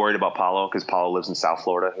really worried about Paulo, because Paulo lives in South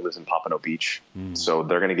Florida. He lives in Pompano Beach. So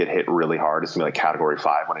they're going to get hit really hard. It's going to be like Category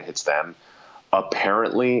 5 when it hits them.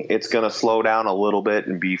 Apparently, it's going to slow down a little bit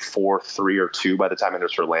and be 4, 3, or 2 by the time it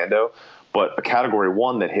hits Orlando. But a Category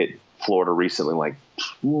 1 that hit Florida recently, like,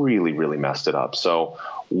 really, really messed it up. So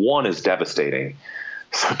 1 is devastating.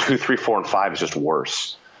 So 2, 3, 4, and 5 is just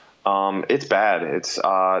worse. It's bad.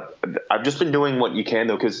 I've just been doing what you can,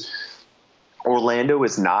 though, because Orlando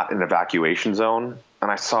is not an evacuation zone.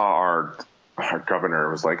 And I saw our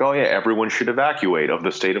governor was like, oh, yeah, everyone should evacuate of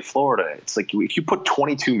the state of Florida. It's like, if you put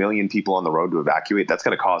 22 million people on the road to evacuate, that's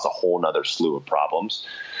going to cause a whole nother slew of problems.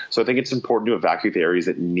 So I think it's important to evacuate the areas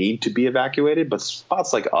that need to be evacuated. But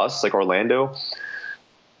spots like us, like Orlando,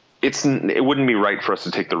 it wouldn't be right for us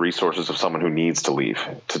to take the resources of someone who needs to leave,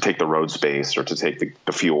 to take the road space or to take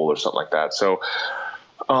the fuel or something like that. So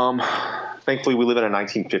thankfully, we live in a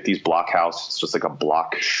 1950s block house. It's just like a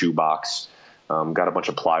block shoebox. Got a bunch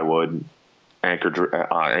of plywood,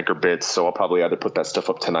 anchor bits. So I'll probably either put that stuff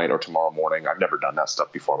up tonight or tomorrow morning. I've never done that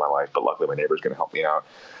stuff before in my life, but luckily my neighbor's going to help me out.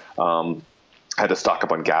 Had to stock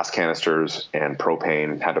up on gas canisters and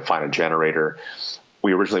propane. Had to find a generator.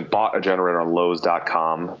 We originally bought a generator on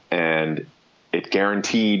Lowe's.com, and it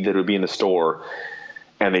guaranteed that it would be in the store.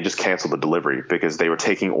 And they just canceled the delivery because they were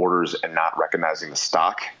taking orders and not recognizing the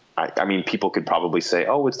stock. I mean, people could probably say,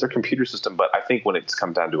 oh, it's their computer system. But I think when it's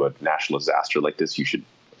come down to a national disaster like this, you should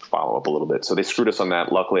follow up a little bit. So they screwed us on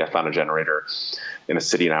that. Luckily, I found a generator in a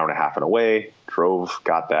city an hour and a half away, drove,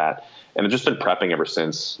 got that. And I've just been prepping ever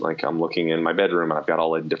since. Like, I'm looking in my bedroom and I've got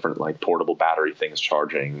all the different like portable battery things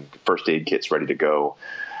charging, first aid kits ready to go.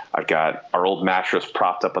 I've got our old mattress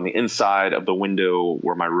propped up on the inside of the window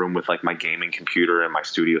where my room with like my gaming computer and my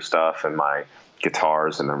studio stuff and my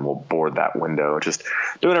guitars, and then we'll board that window. Just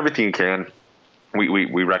doing everything you can.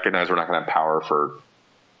 We recognize we're not going to have power for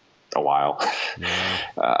a while.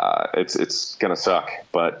 Yeah. It's going to suck,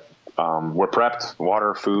 but we're prepped.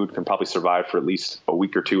 Water, food, can probably survive for at least a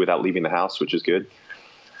week or two without leaving the house, which is good.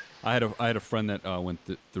 I had a friend that went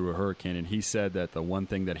through a hurricane, and he said that the one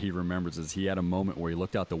thing that he remembers is he had a moment where he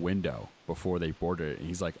looked out the window before they boarded it, and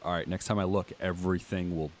he's like, all right, next time I look,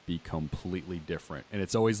 everything will be completely different. And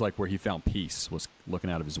it's always like where he found peace was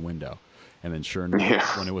looking out of his window. And then sure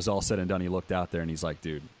enough, when it was all said and done, he looked out there and he's like,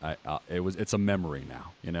 dude, it's a memory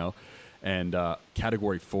now, you know? And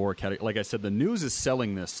category 4, like I said, the news is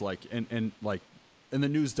selling this and the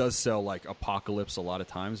news does sell like apocalypse a lot of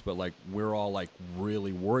times, but like we're all like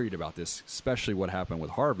really worried about this, especially what happened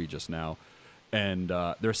with Harvey just now. And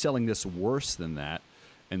they're selling this worse than that.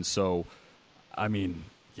 And so, I mean,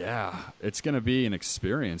 yeah, it's going to be an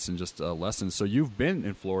experience and just a lesson. So you've been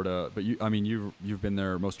in Florida, but you've been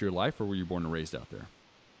there most of your life, or were you born and raised out there?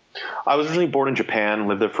 I was originally born in Japan,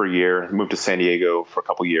 lived there for a year, moved to San Diego for a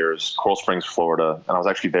couple years, Coral Springs, Florida, and I was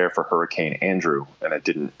actually there for Hurricane Andrew, and I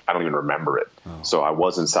don't even remember it. Oh. So I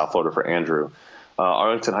was in South Florida for Andrew.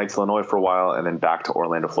 Arlington Heights, Illinois for a while, and then back to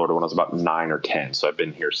Orlando, Florida when I was about 9 or 10. So I've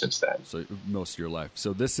been here since then. So most of your life.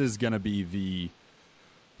 So this is going to be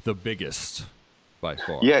the biggest by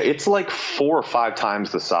far. Yeah, it's like 4 or 5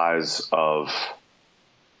 times the size of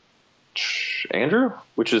Andrew,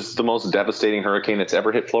 which is the most devastating hurricane that's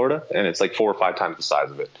ever hit Florida, and it's like 4 or 5 times the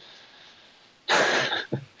size of it.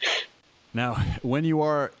 Now, when you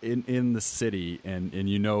are in the city and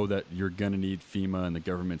you know that you're going to need FEMA and the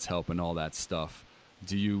government's help and all that stuff,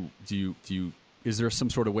 is there some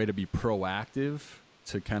sort of way to be proactive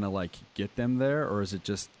to kind of like get them there, or is it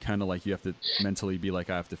just kind of like you have to mentally be like,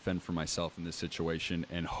 I have to fend for myself in this situation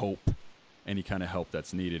and hope any kind of help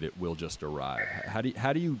that's needed, it will just arrive? How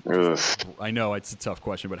do you I know it's a tough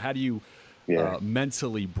question, but how do you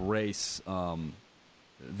mentally brace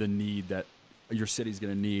the need that your city's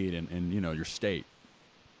going to need and your state?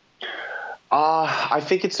 I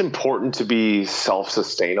think it's important to be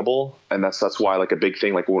self-sustainable, and that's why like a big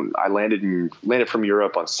thing, like when I landed from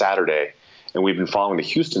Europe on Saturday, and we've been following the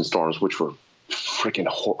Houston storms, which were freaking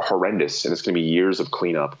horrendous, and it's going to be years of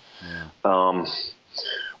cleanup. Yeah.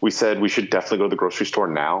 We said we should definitely go to the grocery store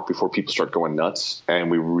now before people start going nuts. And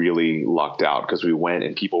we really lucked out because we went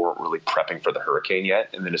and people weren't really prepping for the hurricane yet.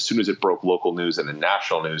 And then as soon as it broke local news and the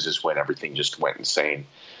national news is when everything just went insane.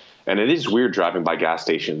 And it is weird driving by gas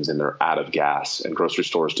stations and they're out of gas and grocery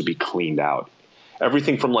stores to be cleaned out.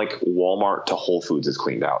 Everything from like Walmart to Whole Foods is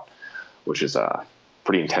cleaned out, which is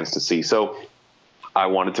pretty intense to see. So I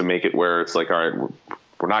wanted to make it where it's like, all right,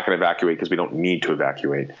 we're not going to evacuate because we don't need to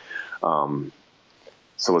evacuate.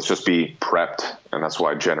 So let's just be prepped, and that's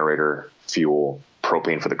why generator, fuel,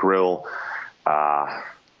 propane for the grill,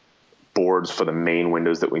 boards for the main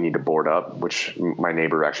windows that we need to board up, which my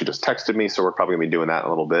neighbor actually just texted me, so we're probably going to be doing that in a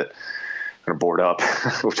little bit. I'm going to board up,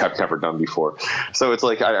 which I've never done before. So it's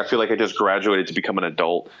like I feel like I just graduated to become an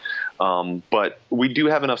adult. But we do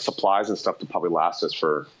have enough supplies and stuff to probably last us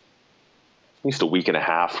for at least a week and a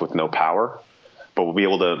half with no power. But we'll be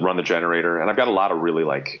able to run the generator, and I've got a lot of really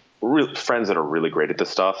friends that are really great at this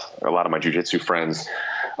stuff. A lot of my jiu-jitsu friends,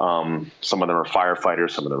 some of them are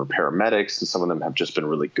firefighters, some of them are paramedics, and some of them have just been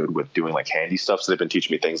really good with doing like handy stuff. So they've been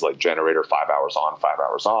teaching me things like generator, 5 hours on, 5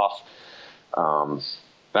 hours off,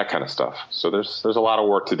 that kind of stuff. So there's a lot of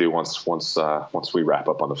work to do once we wrap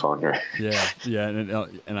up on the phone here. Yeah,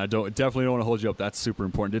 and I definitely don't want to hold you up. That's super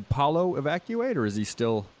important. Did Paulo evacuate, or is he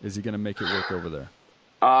going to make it work over there?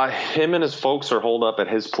 Him and his folks are holed up at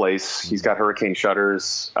his place. He's got hurricane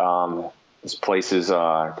shutters. His place is,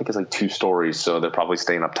 I think it's like 2 stories, so they're probably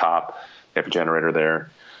staying up top. They have a generator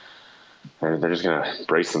there, and they're just gonna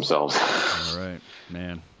brace themselves. All right,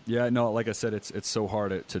 man. Yeah, no, like I said, it's so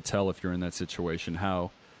hard to tell if you're in that situation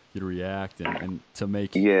how you'd react and to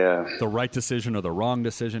make the right decision or the wrong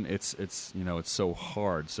decision. It's so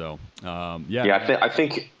hard. So I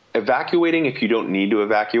think evacuating if you don't need to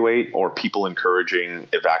evacuate, or people encouraging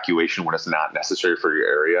evacuation when it's not necessary for your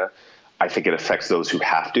area, I think it affects those who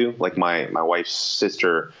have to. Like my wife's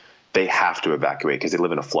sister, they have to evacuate because they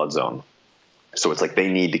live in a flood zone. So it's like they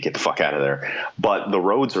need to get the fuck out of there. But the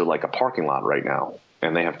roads are like a parking lot right now,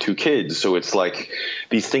 and they have 2 kids. So it's like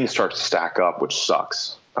these things start to stack up, which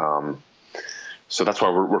sucks. So that's why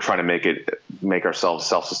we're trying to make ourselves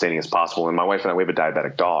self-sustaining as possible. And my wife and I, we have a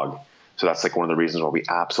diabetic dog. So that's like one of the reasons why we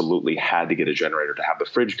absolutely had to get a generator to have the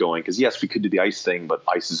fridge going. Because yes, we could do the ice thing, but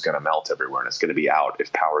ice is going to melt everywhere and it's going to be out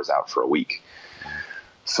if power is out for a week.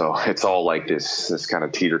 So it's all like this kind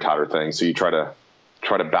of teeter-totter thing. So you try to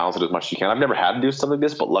try to balance it as much as you can. I've never had to do something like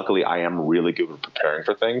this, but luckily I am really good with preparing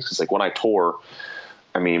for things. Because like when I tour,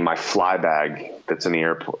 I mean, my fly bag that's in the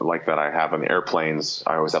airport, like that I have on the airplanes,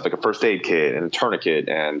 I always have like a first aid kit and a tourniquet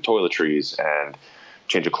and toiletries and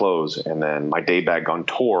change of clothes. And then my day bag on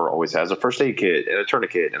tour always has a first aid kit and a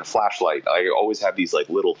tourniquet and a flashlight. I always have these like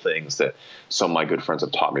little things that some of my good friends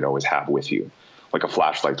have taught me to always have with you. Like a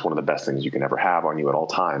flashlight's one of the best things you can ever have on you at all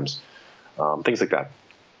times. Things like that.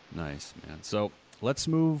 Nice, man. So let's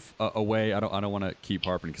move away. I don't want to keep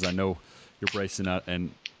harping because I know you're bracing out,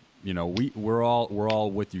 and you know we're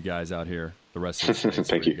all with you guys out here. The rest of the states.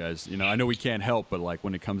 Thank you guys. You know, I know we can't help, but like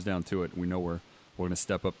when it comes down to it, we know we're going to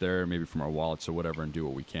step up there, maybe from our wallets or whatever, and do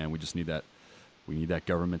what we can. We just need that. We need that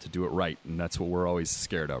government to do it right, and that's what we're always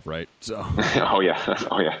scared of, right? So. Oh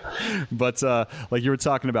yeah. But like you were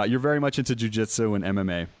talking about, you're very much into jiu-jitsu and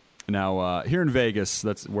MMA. Now here in Vegas,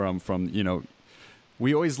 that's where I'm from. You know,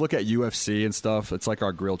 we always look at UFC and stuff. It's like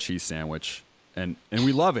our grilled cheese sandwich, and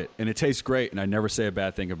we love it, and it tastes great, and I never say a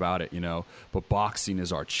bad thing about it, you know. But boxing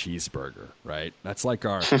is our cheeseburger, right? That's like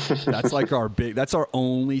our that's our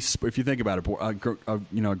only. If you think about it,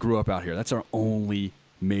 you know, I grew up out here. That's our only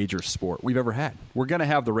major sport we've ever had. We're gonna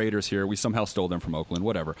have the Raiders here. We somehow stole them from Oakland,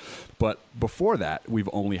 whatever. But before that, we've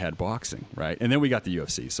only had boxing, right? And then we got the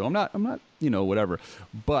UFC. So I'm not, you know, whatever.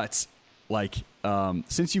 But like,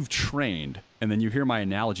 since you've trained, and then you hear my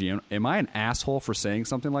analogy, am I an asshole for saying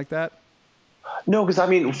something like that? No, because I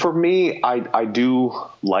mean, for me, I do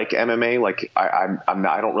like MMA. Like I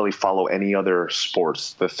don't really follow any other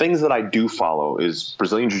sports. The things that I do follow is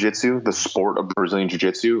Brazilian Jiu-Jitsu, the sport of Brazilian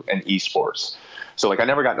Jiu-Jitsu, and esports. So like I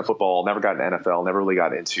never got into football, never got into NFL, never really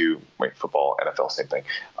got into football, NFL, same thing,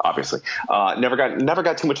 obviously. Never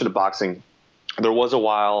got too much into boxing. There was a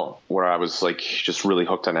while where I was like just really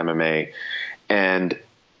hooked on MMA, and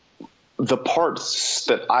the parts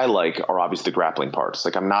that I like are obviously the grappling parts.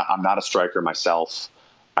 Like I'm not a striker myself.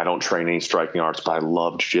 I don't train any striking arts, but I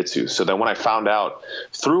love jiu-jitsu. So then when I found out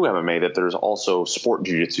through MMA that there's also sport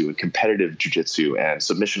jiu-jitsu and competitive jiu-jitsu and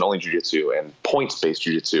submission-only jiu-jitsu and points-based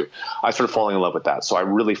jiu-jitsu, I started falling in love with that. So I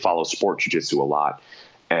really follow sport jiu-jitsu a lot.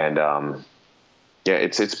 And yeah,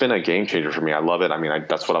 it's been a game changer for me. I love it. I mean,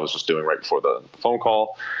 that's what I was just doing right before the phone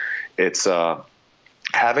call. It's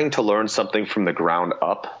having to learn something from the ground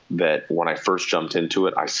up that when I first jumped into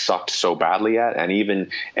it, I sucked so badly at. And even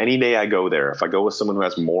any day I go there, if I go with someone who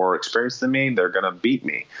has more experience than me, they're going to beat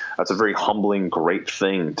me. That's a very humbling, great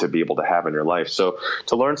thing to be able to have in your life. So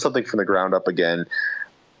to learn something from the ground up again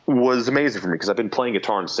was amazing for me because I've been playing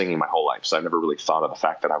guitar and singing my whole life. So I never really thought of the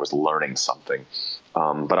fact that I was learning something.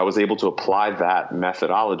 But I was able to apply that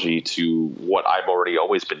methodology to what I've already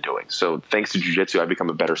always been doing. So thanks to jiu-jitsu, I've become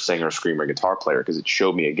a better singer, screamer, guitar player because it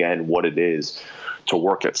showed me again what it is to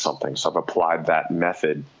work at something. So I've applied that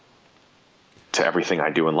method to everything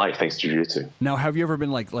I do in life thanks to jiu-jitsu. Now, have you ever been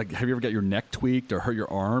like have you ever got your neck tweaked or hurt your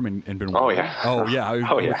arm and been? Oh yeah. Oh yeah.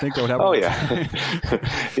 I would think that would happen. Oh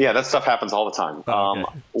yeah. Yeah, that stuff happens all the time.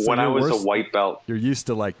 Okay. When I was a white belt, you're used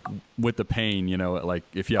to like with the pain, you know, like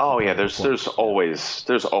if you. Oh yeah, there's always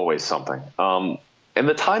something. And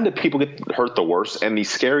the time that people get hurt the worst and the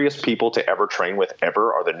scariest people to ever train with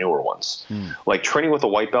ever are the newer ones. Like training with a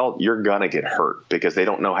white belt, you're going to get hurt because they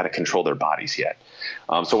don't know how to control their bodies yet.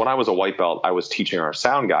 So when I was a white belt, I was teaching our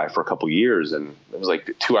sound guy for a couple of years, and it was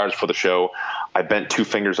like 2 hours before the show. I bent 2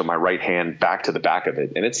 fingers of my right hand back to the back of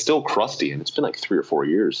it, and it's still crusty, and it's been like 3 or 4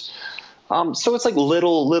 years. So it's like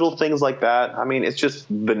little things like that. I mean, it's just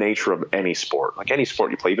the nature of any sport. Like any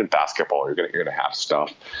sport you play, even basketball, you're gonna have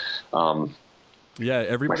stuff. Yeah,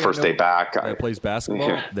 everybody. My first day back, that plays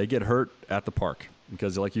basketball, they get hurt at the park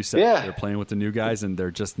because, like you said, they're playing with the new guys, and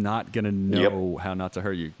they're just not gonna know how not to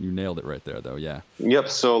hurt you. You nailed it right there, though. Yeah. Yep.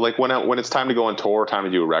 So like when it's time to go on tour, time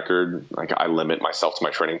to do a record, like I limit myself to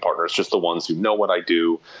my training partners, just the ones who know what I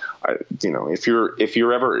do. If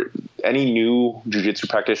you're ever any new jiu-jitsu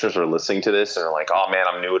practitioners are listening to this and are like, oh man,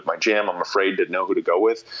 I'm new at my gym, I'm afraid to know who to go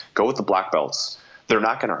with the black belts. They're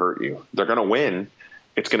not going to hurt you. They're going to win.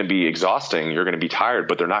 It's going to be exhausting. You're going to be tired,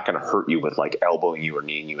 but they're not going to hurt you with like elbowing you or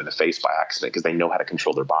kneeing you in the face by accident because they know how to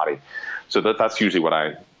control their body. So that's usually what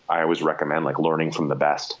I always recommend, like learning from the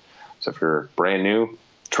best. So if you're brand new,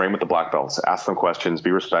 train with the black belts, ask them questions,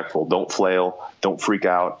 be respectful, don't flail, don't freak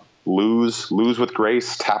out, lose with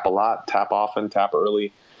grace, tap a lot, tap often, tap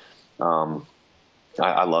early.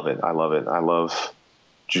 I love it. I love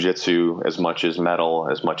jiu-jitsu as much as metal,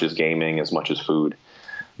 as much as gaming, as much as food.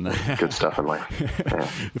 Good stuff in life. Yeah.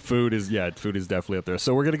 Food is definitely up there.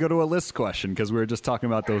 So we're going to go to a list question because we were just talking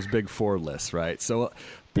about those big 4 lists, right? So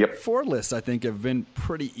big 4 lists, I think, have been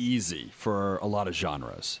pretty easy for a lot of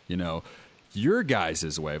genres. You know, your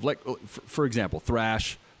guys' wave, like for example,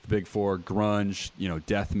 thrash, the big four, grunge,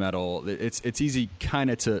 death metal. It's easy kind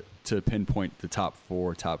of to pinpoint the top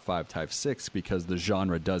 4, top 5, top 6 because the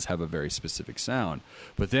genre does have a very specific sound.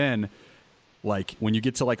 But then, like when you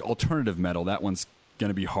get to like alternative metal, that one's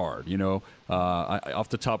gonna be hard. Off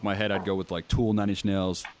the top of my head, I'd go with like Tool, Nine Inch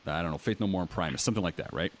Nails, I don't know, Faith No More, and Primus, something like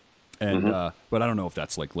that, right? And but I don't know if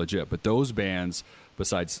that's like legit. But those bands,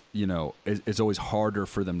 besides, it's always harder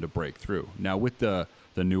for them to break through. Now with the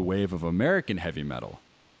new wave of American heavy metal,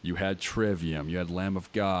 you had Trivium, you had Lamb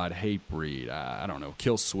of God, Hatebreed, I don't know,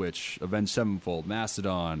 Kill Switch, Avenged Sevenfold,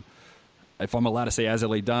 Mastodon. If I'm allowed to say As I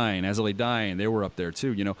Lay Dying, they were up there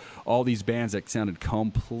too. All these bands that sounded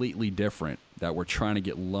completely different that were trying to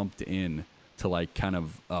get lumped in to like kind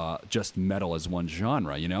of just metal as one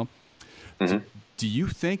genre, Do you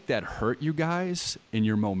think that hurt you guys in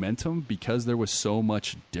your momentum because there was so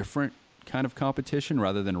much different kind of competition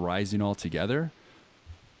rather than rising all together?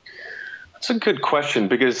 That's a good question,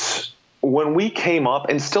 because when we came up,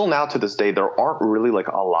 and still now to this day, there aren't really like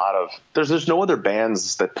a lot of there's no other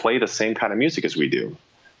bands that play the same kind of music as we do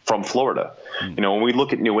from Florida. When we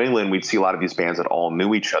look at New England, we'd see a lot of these bands that all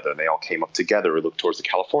knew each other and they all came up together. We look towards the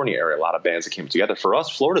California area, a lot of bands that came together. For us,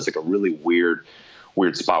 Florida's like a really weird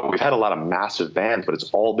spot. We've had a lot of massive bands, but it's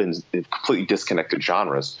all been completely disconnected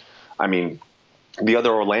genres. I mean, the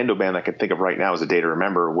other Orlando band I can think of right now is A Day to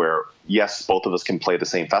Remember, where, yes, both of us can play the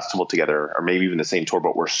same festival together or maybe even the same tour,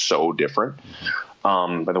 but we're so different.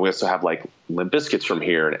 But then we also have like Limp Bizkit from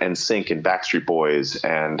here and NSYNC and Backstreet Boys.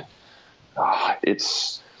 And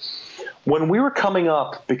it's when we were coming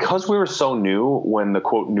up, because we were so new, when the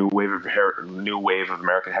quote new wave of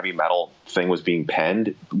American heavy metal thing was being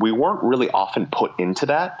penned, we weren't really often put into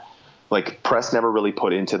that. Like press never really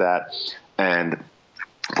put into that and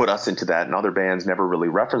put us into that, and other bands never really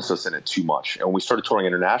referenced us in it too much. And when we started touring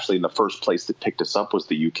internationally, and the first place that picked us up was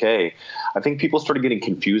the UK, I think people started getting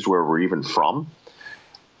confused where we're even from,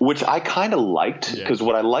 which I kind of liked, because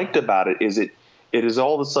what I liked about it is it has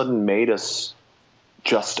all of a sudden made us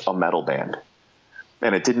just a metal band,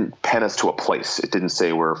 and it didn't pen us to a place. It didn't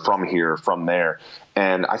say we're from here, from there.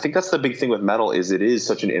 And I think that's the big thing with metal, is it is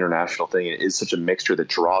such an international thing. It is such a mixture that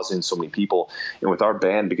draws in so many people. And with our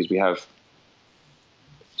band, because we have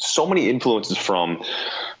so many influences from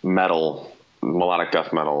metal, melodic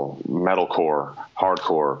death metal, metalcore,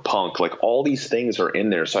 hardcore, punk, like all these things are in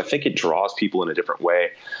there. So I think it draws people in a different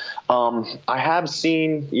way. I have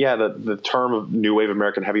seen, the term of new wave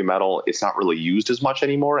American heavy metal, it's not really used as much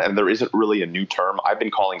anymore. And there isn't really a new term. I've been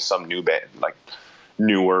calling some new band, like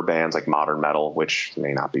newer bands like modern metal, which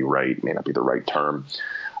may not be the right term.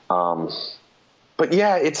 But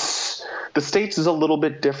yeah, the States is a little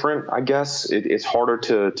bit different, I guess. It's harder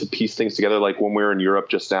to piece things together. Like when we were in Europe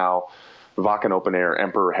just now, Wacken Open Air,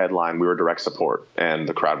 Emperor headline, we were direct support, and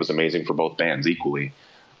the crowd was amazing for both bands equally.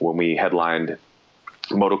 When we headlined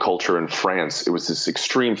Motoculture in France, it was this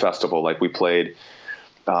extreme festival. Like we played,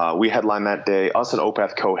 we headlined that day. Us and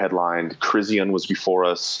Opeth co-headlined. Crisian was before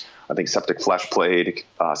us. I think Septic Flesh played,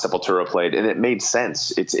 Sepultura played, and it made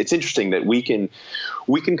sense. It's interesting that we can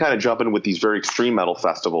kind of jump in with these very extreme metal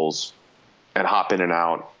festivals and hop in and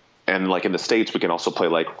out. And like in the States, we can also play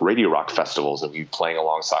like radio rock festivals and be playing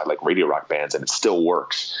alongside like radio rock bands, and it still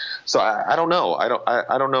works. So I don't know.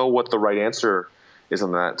 I don't know what the right answer is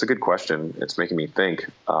on that. It's a good question. It's making me think.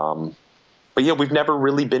 But yeah, we've never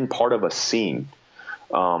really been part of a scene.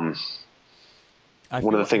 One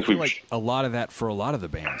of the things we like a lot of that for a lot of the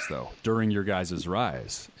bands though during your guys'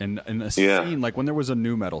 rise and the scene, like when there was a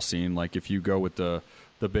new metal scene, like if you go with the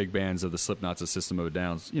big bands of the Slipknots, the System of a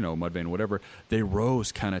Down, Mudvayne, whatever, they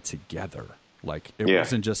rose kind of together. Like it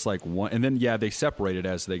wasn't just like one, and then they separated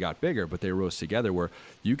as they got bigger, but they rose together. Where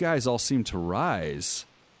you guys all seemed to rise,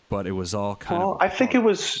 but it was all kind of. I think it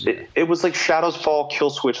was like Shadows Fall,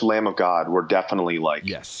 Killswitch, Lamb of God were definitely like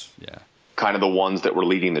kind of the ones that were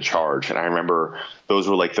leading the charge. And I remember those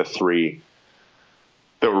were like the three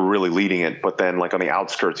that were really leading it. But then like on the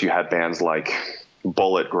outskirts, you had bands like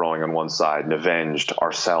Bullet growing on one side, and Avenged,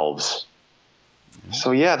 Ourselves.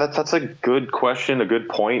 So yeah, that's a good question, a good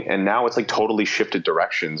point. And now it's like totally shifted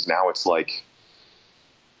directions. Now it's like,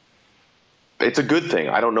 it's a good thing.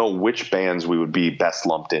 I don't know which bands we would be best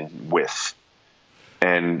lumped in with.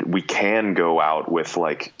 And we can go out with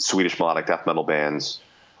like Swedish melodic death metal bands,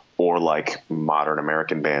 or like modern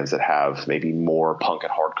American bands that have maybe more punk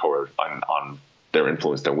and hardcore on their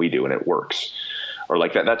influence than we do, and it works. Or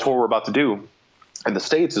like that tour we're about to do in the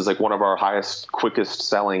States is like one of our highest, quickest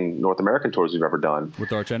selling North American tours we've ever done.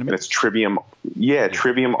 With Arch Enemy? And it's Trivium.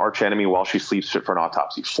 Trivium, Arch Enemy, While She Sleeps, Fit for an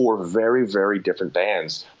Autopsy. 4 very, very different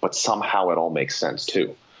bands, but somehow it all makes sense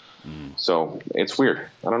too. So it's weird.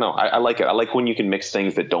 I don't know. I like it. I like when you can mix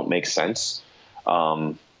things that don't make sense.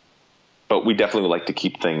 But we definitely like to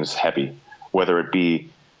keep things heavy, whether it be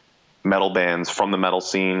metal bands from the metal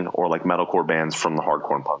scene or like metalcore bands from the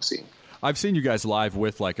hardcore and punk scene. I've seen you guys live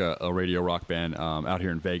with like a radio rock band out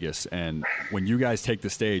here in Vegas, and when you guys take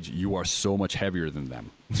the stage, you are so much heavier than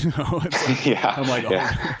them. Yeah, I'm like,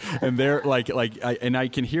 yeah. And they're and I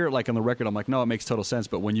can hear it like on the record. I'm like, no, it makes total sense.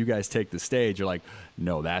 But when you guys take the stage, you're like,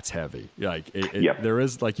 no, that's heavy. Like, there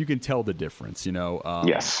is like you can tell the difference,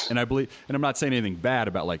 Yes. And I believe, and I'm not saying anything bad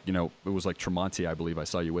about like it was like Tremonti, I believe I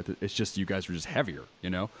saw you with it. It's just you guys were just heavier,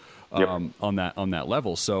 on that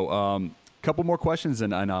level. So. Couple more questions,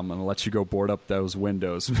 and I'm going to let you go board up those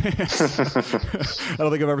windows. I don't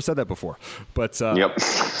think I've ever said that before. But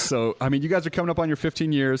So, I mean, you guys are coming up on your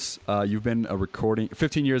 15 years. You've been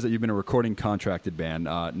 15 years that you've been a recording contracted band,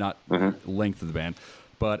 not length of the band.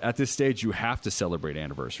 But at this stage, you have to celebrate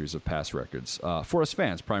anniversaries of past records for us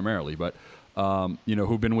fans primarily, but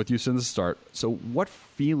who've been with you since the start. So, what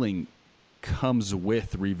feeling comes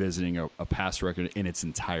with revisiting a past record in its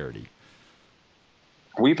entirety?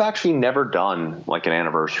 We've actually never done like an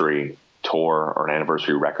anniversary tour or an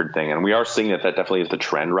anniversary record thing. And we are seeing that definitely is the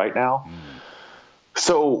trend right now.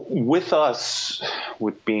 So with us,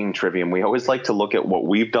 with being Trivium, we always like to look at what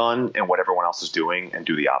we've done and what everyone else is doing and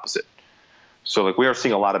do the opposite. So like we are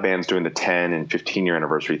seeing a lot of bands doing the 10 and 15 year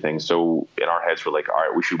anniversary thing. So in our heads, we're like, all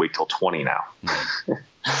right, we should wait till 20 now.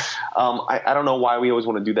 I don't know why we always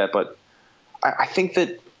want to do that, but I think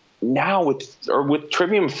that now with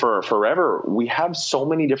Trivium for forever, we have so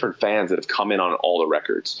many different fans that have come in on all the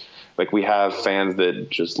records. Like we have fans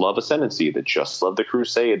that just love Ascendancy, that just love the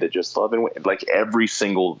Crusade, that just love like every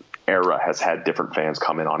single era has had different fans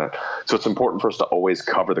come in on it. So it's important for us to always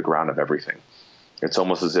cover the ground of everything. It's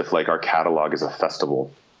almost as if like our catalog is a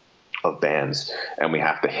festival of bands and we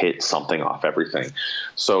have to hit something off everything.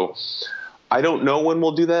 So I don't know when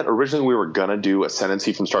we'll do that. Originally we were going to do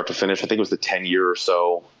Ascendancy from start to finish. I think it was the 10 year or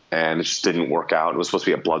so. And it just didn't work out. It was supposed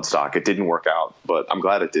to be at Bloodstock. It didn't work out, but I'm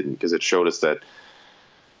glad it didn't because it showed us that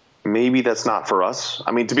maybe that's not for us.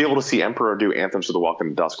 I mean, to be able to see Emperor do Anthems to the Walk in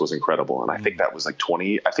the Dusk was incredible. And I think that was like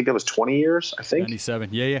 20. I think that was 20 years, I think. 97.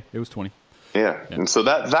 Yeah. It was 20. Yeah. And so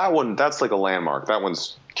that one, that's like a landmark. That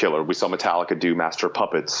one's killer. We saw Metallica do Master of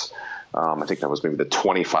Puppets. I think that was maybe the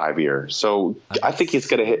 25 year. So I think it's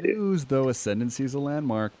going to hit. Though Ascendancy is a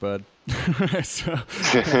landmark, but it's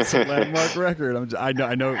a landmark record.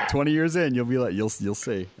 I know 20 years in, you'll be like, you'll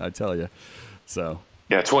see, I tell you. So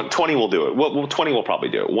yeah, 20 will do it. Well, 20 will probably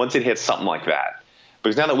do it once it hits something like that.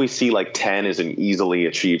 Because now that we see like 10 is an easily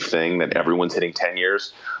achieved thing that everyone's hitting 10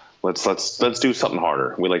 years. Let's do something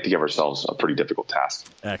harder. We like to give ourselves a pretty difficult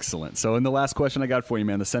task. Excellent. So in the last question I got for you,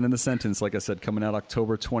 man, the Send in the Sentence, like I said, coming out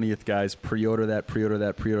October 20th, guys. Pre-order that.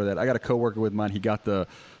 I got a coworker with mine. He got the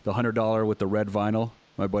 $100 with the red vinyl.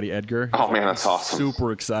 My buddy Edgar. Oh man, that's awesome.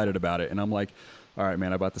 Super excited about it. And I'm like, all right,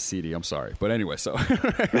 man, I bought the CD. I'm sorry. But anyway, so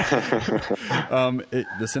the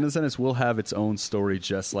Send in the Sentence will have its own story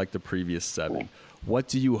just like the previous 7. What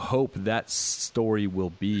do you hope that story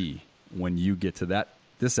will be when you get to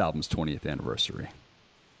this album's 20th anniversary?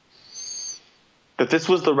 That this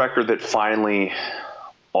was the record that finally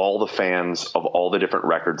all the fans of all the different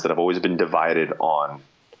records that have always been divided on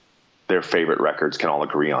their favorite records can all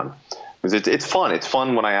agree on. Because it's fun. It's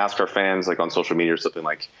fun when I ask our fans like on social media or something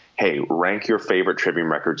like, hey, rank your favorite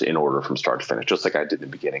Trivium records in order from start to finish, just like I did in the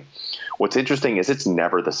beginning. What's interesting is it's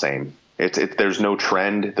never the same. There's no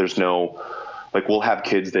trend. There's no... Like we'll have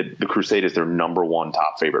kids that the Crusade is their number 1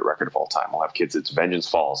 top favorite record of all time. We'll have kids that's Vengeance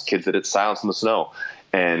Falls, kids that it's Silence in the Snow.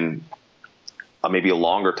 And maybe a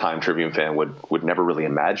longer time Trivium fan would never really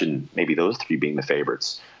imagine maybe those 3 being the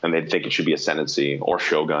favorites. And they'd think it should be Ascendancy or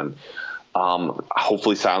Shogun.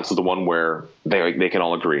 Hopefully Silence is the one where they can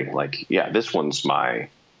all agree. Like, yeah, this one's my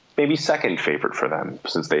maybe second favorite for them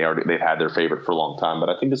since they've had their favorite for a long time. But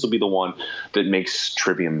I think this will be the one that makes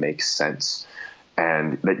Trivium make sense.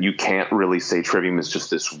 And that you can't really say Trivium is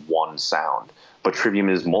just this one sound, but Trivium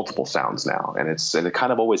is multiple sounds now, and it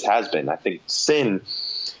kind of always has been. I think Sin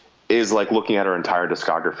is like looking at our entire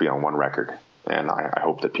discography on one record, and I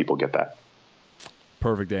hope that people get that.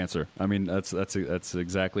 Perfect answer. I mean, that's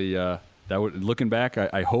exactly that. Looking back,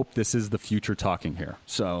 I hope this is the future talking here.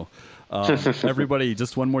 So. Everybody,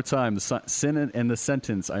 just one more time. The Sin and the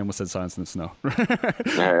Sentence. I almost said Silence in the Snow.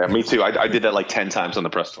 Yeah, me too. I did that like 10 times on the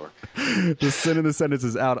press tour. The Sin and the Sentence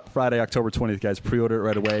is out Friday, October 20th, guys. Pre-order it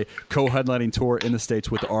right away. Co-headlining tour in the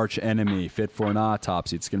States with Arch Enemy, Fit for an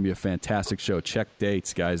Autopsy. It's going to be a fantastic show. Check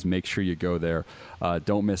dates, guys. Make sure you go there.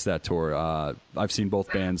 Don't miss that tour. I've seen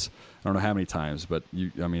both bands I don't know how many times, but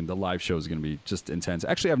the live show is going to be just intense.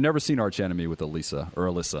 Actually, I've never seen Arch Enemy with Alyssa.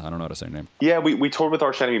 I don't know how to say her name. Yeah, we toured with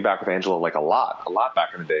Arch Enemy back with Angela like a lot back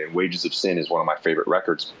in the day, and Wages of Sin is one of my favorite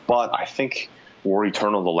records. But I think War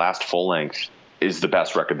Eternal, the last full length, is the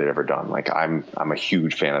best record they've ever done. Like I'm a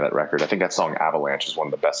huge fan of that record. I think that song Avalanche is one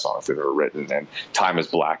of the best songs they've ever written, and Time is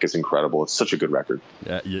Black is incredible. It's such a good record.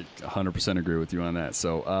 Yeah, 100% agree with you on that.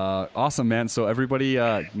 So awesome, man. So everybody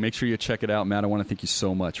make sure you check it out. Matt, I want to thank you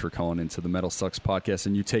so much for calling into the Metal Sucks podcast,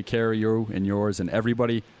 and you take care of you and yours, and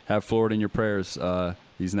everybody have Florida in your prayers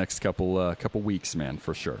these next couple weeks, man,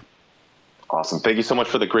 for sure. Awesome. Thank you so much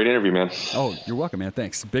for the great interview, man. Oh, you're welcome, man.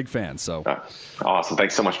 Thanks. Big fan. So awesome.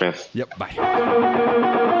 Thanks so much, man. Yep. Bye.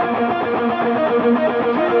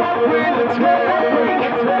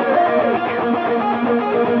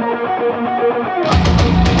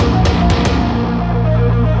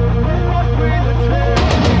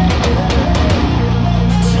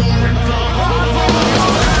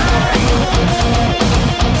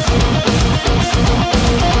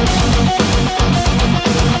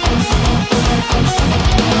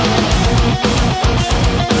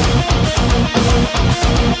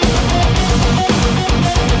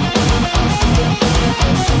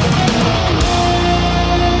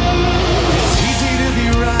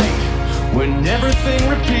 When everything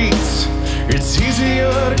repeats, it's easier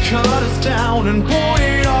to cut us down and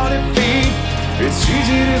point our defeat. It's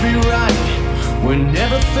easy to be right when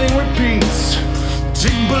everything repeats.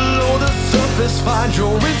 Dig below the surface, find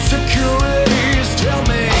your insecurities. Tell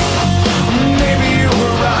me, maybe you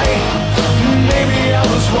were right, maybe I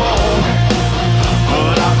was wrong,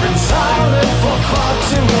 but I've been silent for far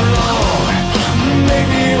too long.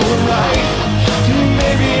 Maybe you were right,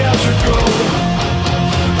 maybe I should go,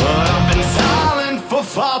 but I've been silent for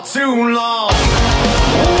far too long.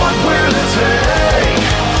 What will it take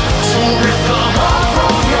to rip the heart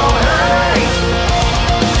from your hate?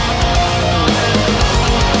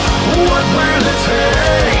 What will it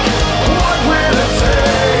take? What will it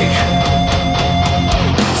take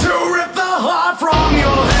to rip the heart from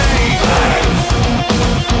your hate?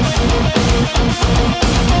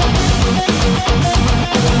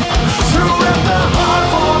 To rip the heart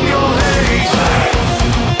from your hate.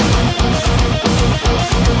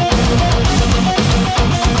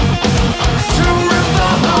 To rip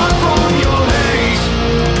the heart from your hate.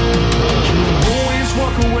 You always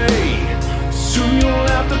walk away, soon you'll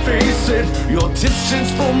have to face it. Your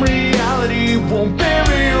distance from reality won't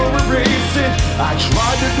bury or erase it. I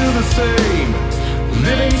tried to do the same,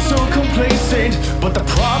 living so complacent, but the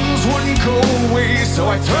problems wouldn't go away, so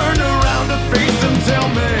I turned around to face them. Tell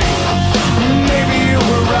me, maybe you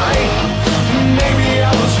were right, maybe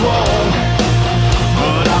I was wrong,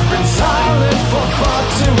 but I've been silent for far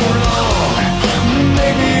too long.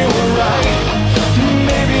 Maybe you were right,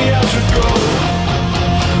 maybe I should go,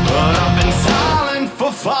 but I've been silent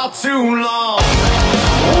for far too long.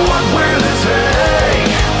 What will it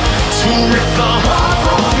take to rip the heart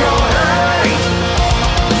from your hate?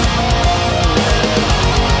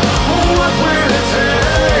 What will it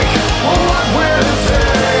take? What will it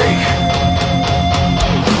take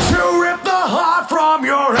to rip the heart from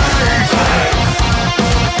your hate?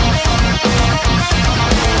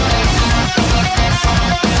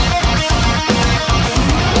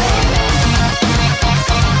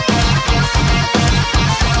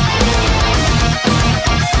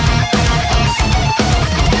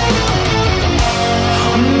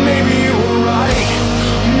 Maybe you were right,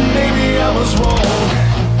 maybe I was wrong,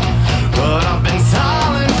 but I've been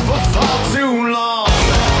silent for far too long.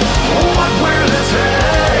 What will it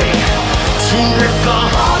take to rip the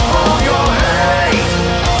heart from your hate?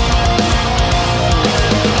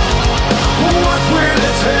 What will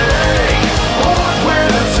it take? What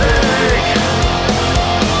will it take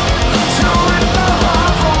to rip the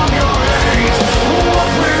heart from your hate?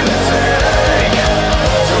 What will it take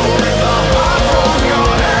to rip the heart from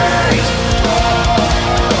your hate?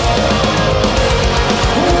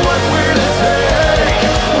 What will it take?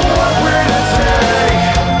 What will it take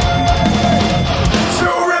to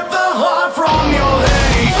rip the heart from your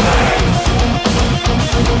hate?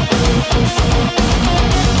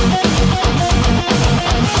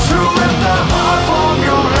 To rip the heart from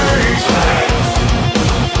your hate.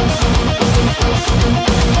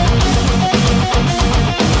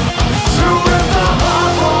 To rip the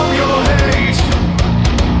heart from your hate.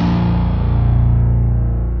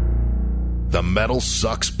 The Metal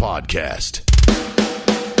Sucks Podcast.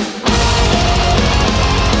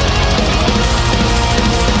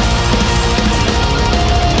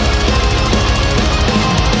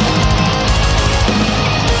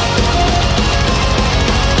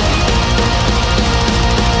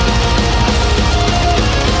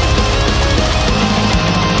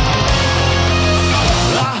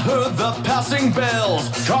 passing bells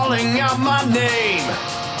calling out my name.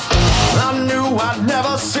 I knew I'd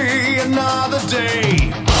never see another day.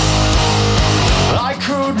 I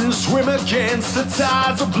couldn't swim against the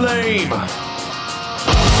tides of blame.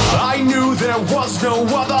 I knew there was no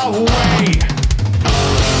other way.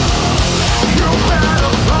 You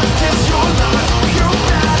better practice your life. You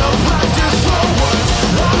better practice your words.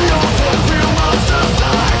 I know that real monsters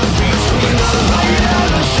lie between the light and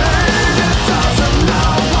the shade. It doesn't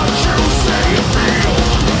matter what you say or feel.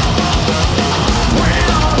 When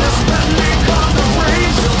honest men become the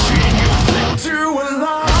rage, they'll chain you thick to a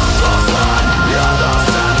lie. The sun, you're the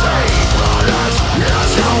sentence. Brothers,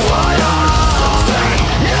 here's your fire. So say,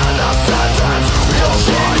 you're the sentence. They'll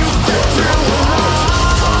chain you thick to a lie.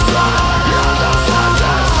 The sun, you're the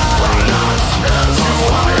sentence. Brothers, here's your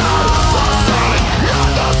fire. So say,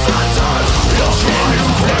 you're the sentence. They'll chain you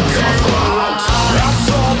thick to a lie. I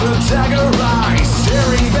saw the dagger eyes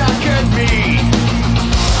staring back at me.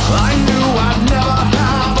 I knew I'd never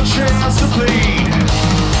have a chance to bleed.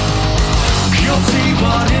 Guilty,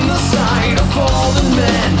 but in the sight of fallen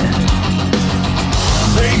men,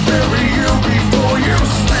 they bury you before you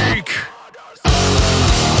speak.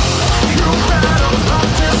 You better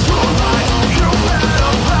practice your life. You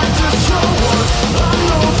better practice your words. I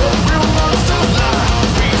know the real monsters lie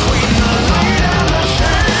between the light and the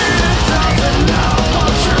shade. It doesn't matter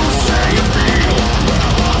what you say or feel.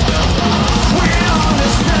 When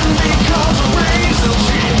honest men become the rage, they'll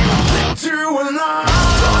chain you thick to a lie.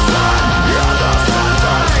 The sun, you're the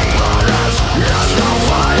sentence. Brothers, here's your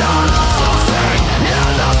fire. So say,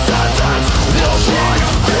 you're the sentence. They'll chain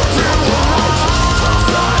you thick to a lie. The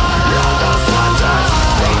sun, you're the sentence.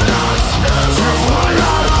 Brothers, here's your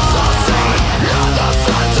fire. So say, you're the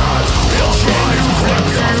sentence. They'll chain you thick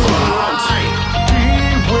to a lie.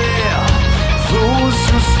 Beware those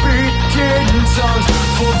who speak in tongues,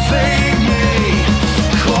 for they may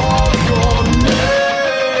call your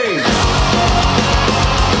name.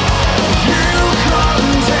 You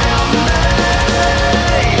condemn me,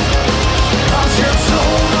 'cause you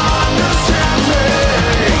don't understand me.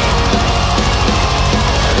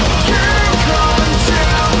 You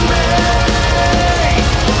condemn me,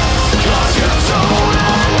 'cause you don't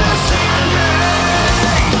understand me.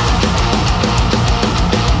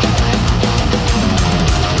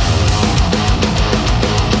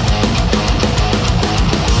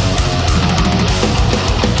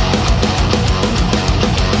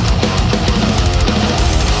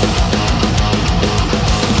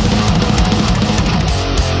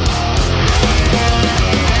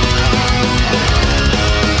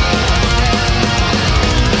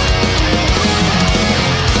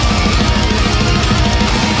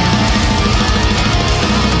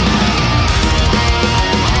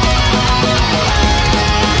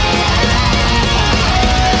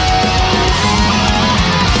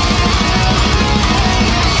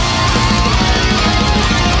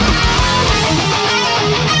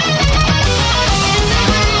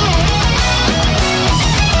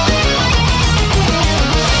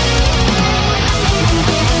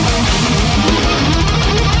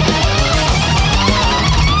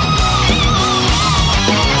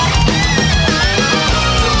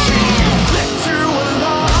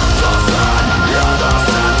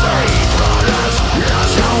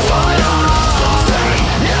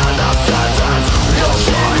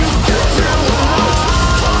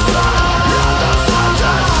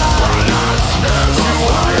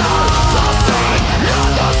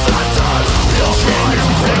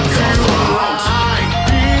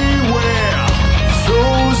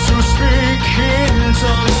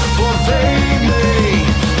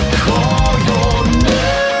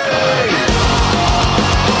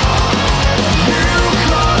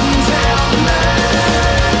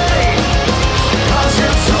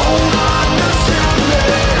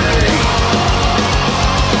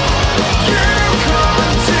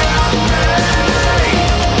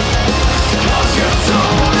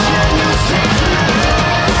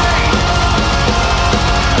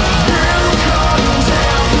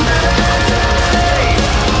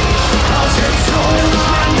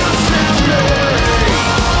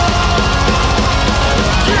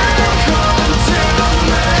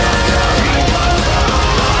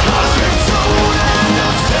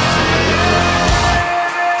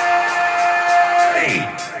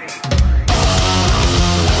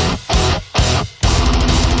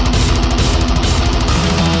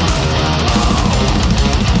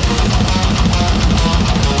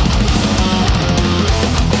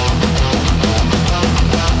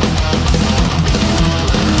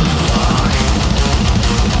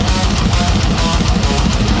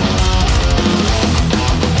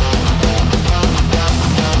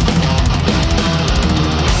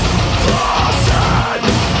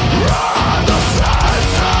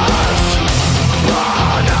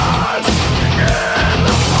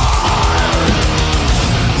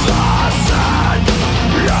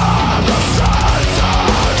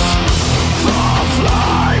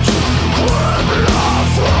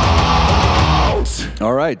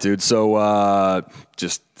 right, dude. So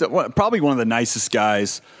just probably one of the nicest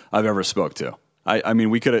guys I've ever spoke to. I mean,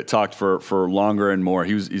 we could have talked for longer and more.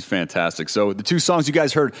 He's fantastic. So the two songs you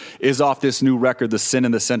guys heard is off this new record, The Sin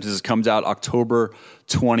and the Sentences, comes out October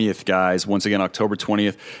 20th, guys. Once again, October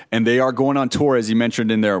 20th. And they are going on tour, as you mentioned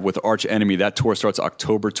in there, with Arch Enemy. That tour starts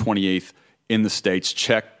October 28th in the States.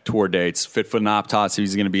 Check tour dates. Fit for an Autopsy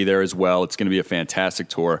is going to be there as well. It's going to be a fantastic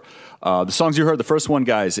tour. The songs you heard, the first one,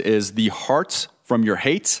 guys, is The Heart from Your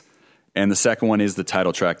Hate. And the second one is the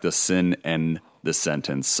title track, The Sin and the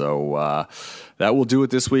Sentence. So that will do it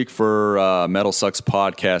this week for MetalSucks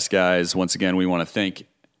podcast, guys. Once again, we want to thank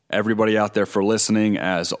everybody out there for listening,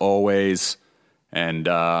 as always. And,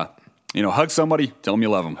 hug somebody. Tell them you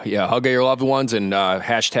love them. Yeah, hug your loved ones and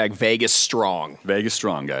hashtag Vegas Strong. Vegas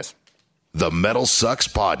Strong, guys. The MetalSucks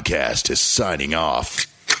podcast is signing off.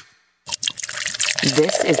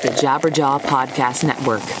 This is the Jabberjaw Podcast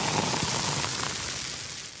Network.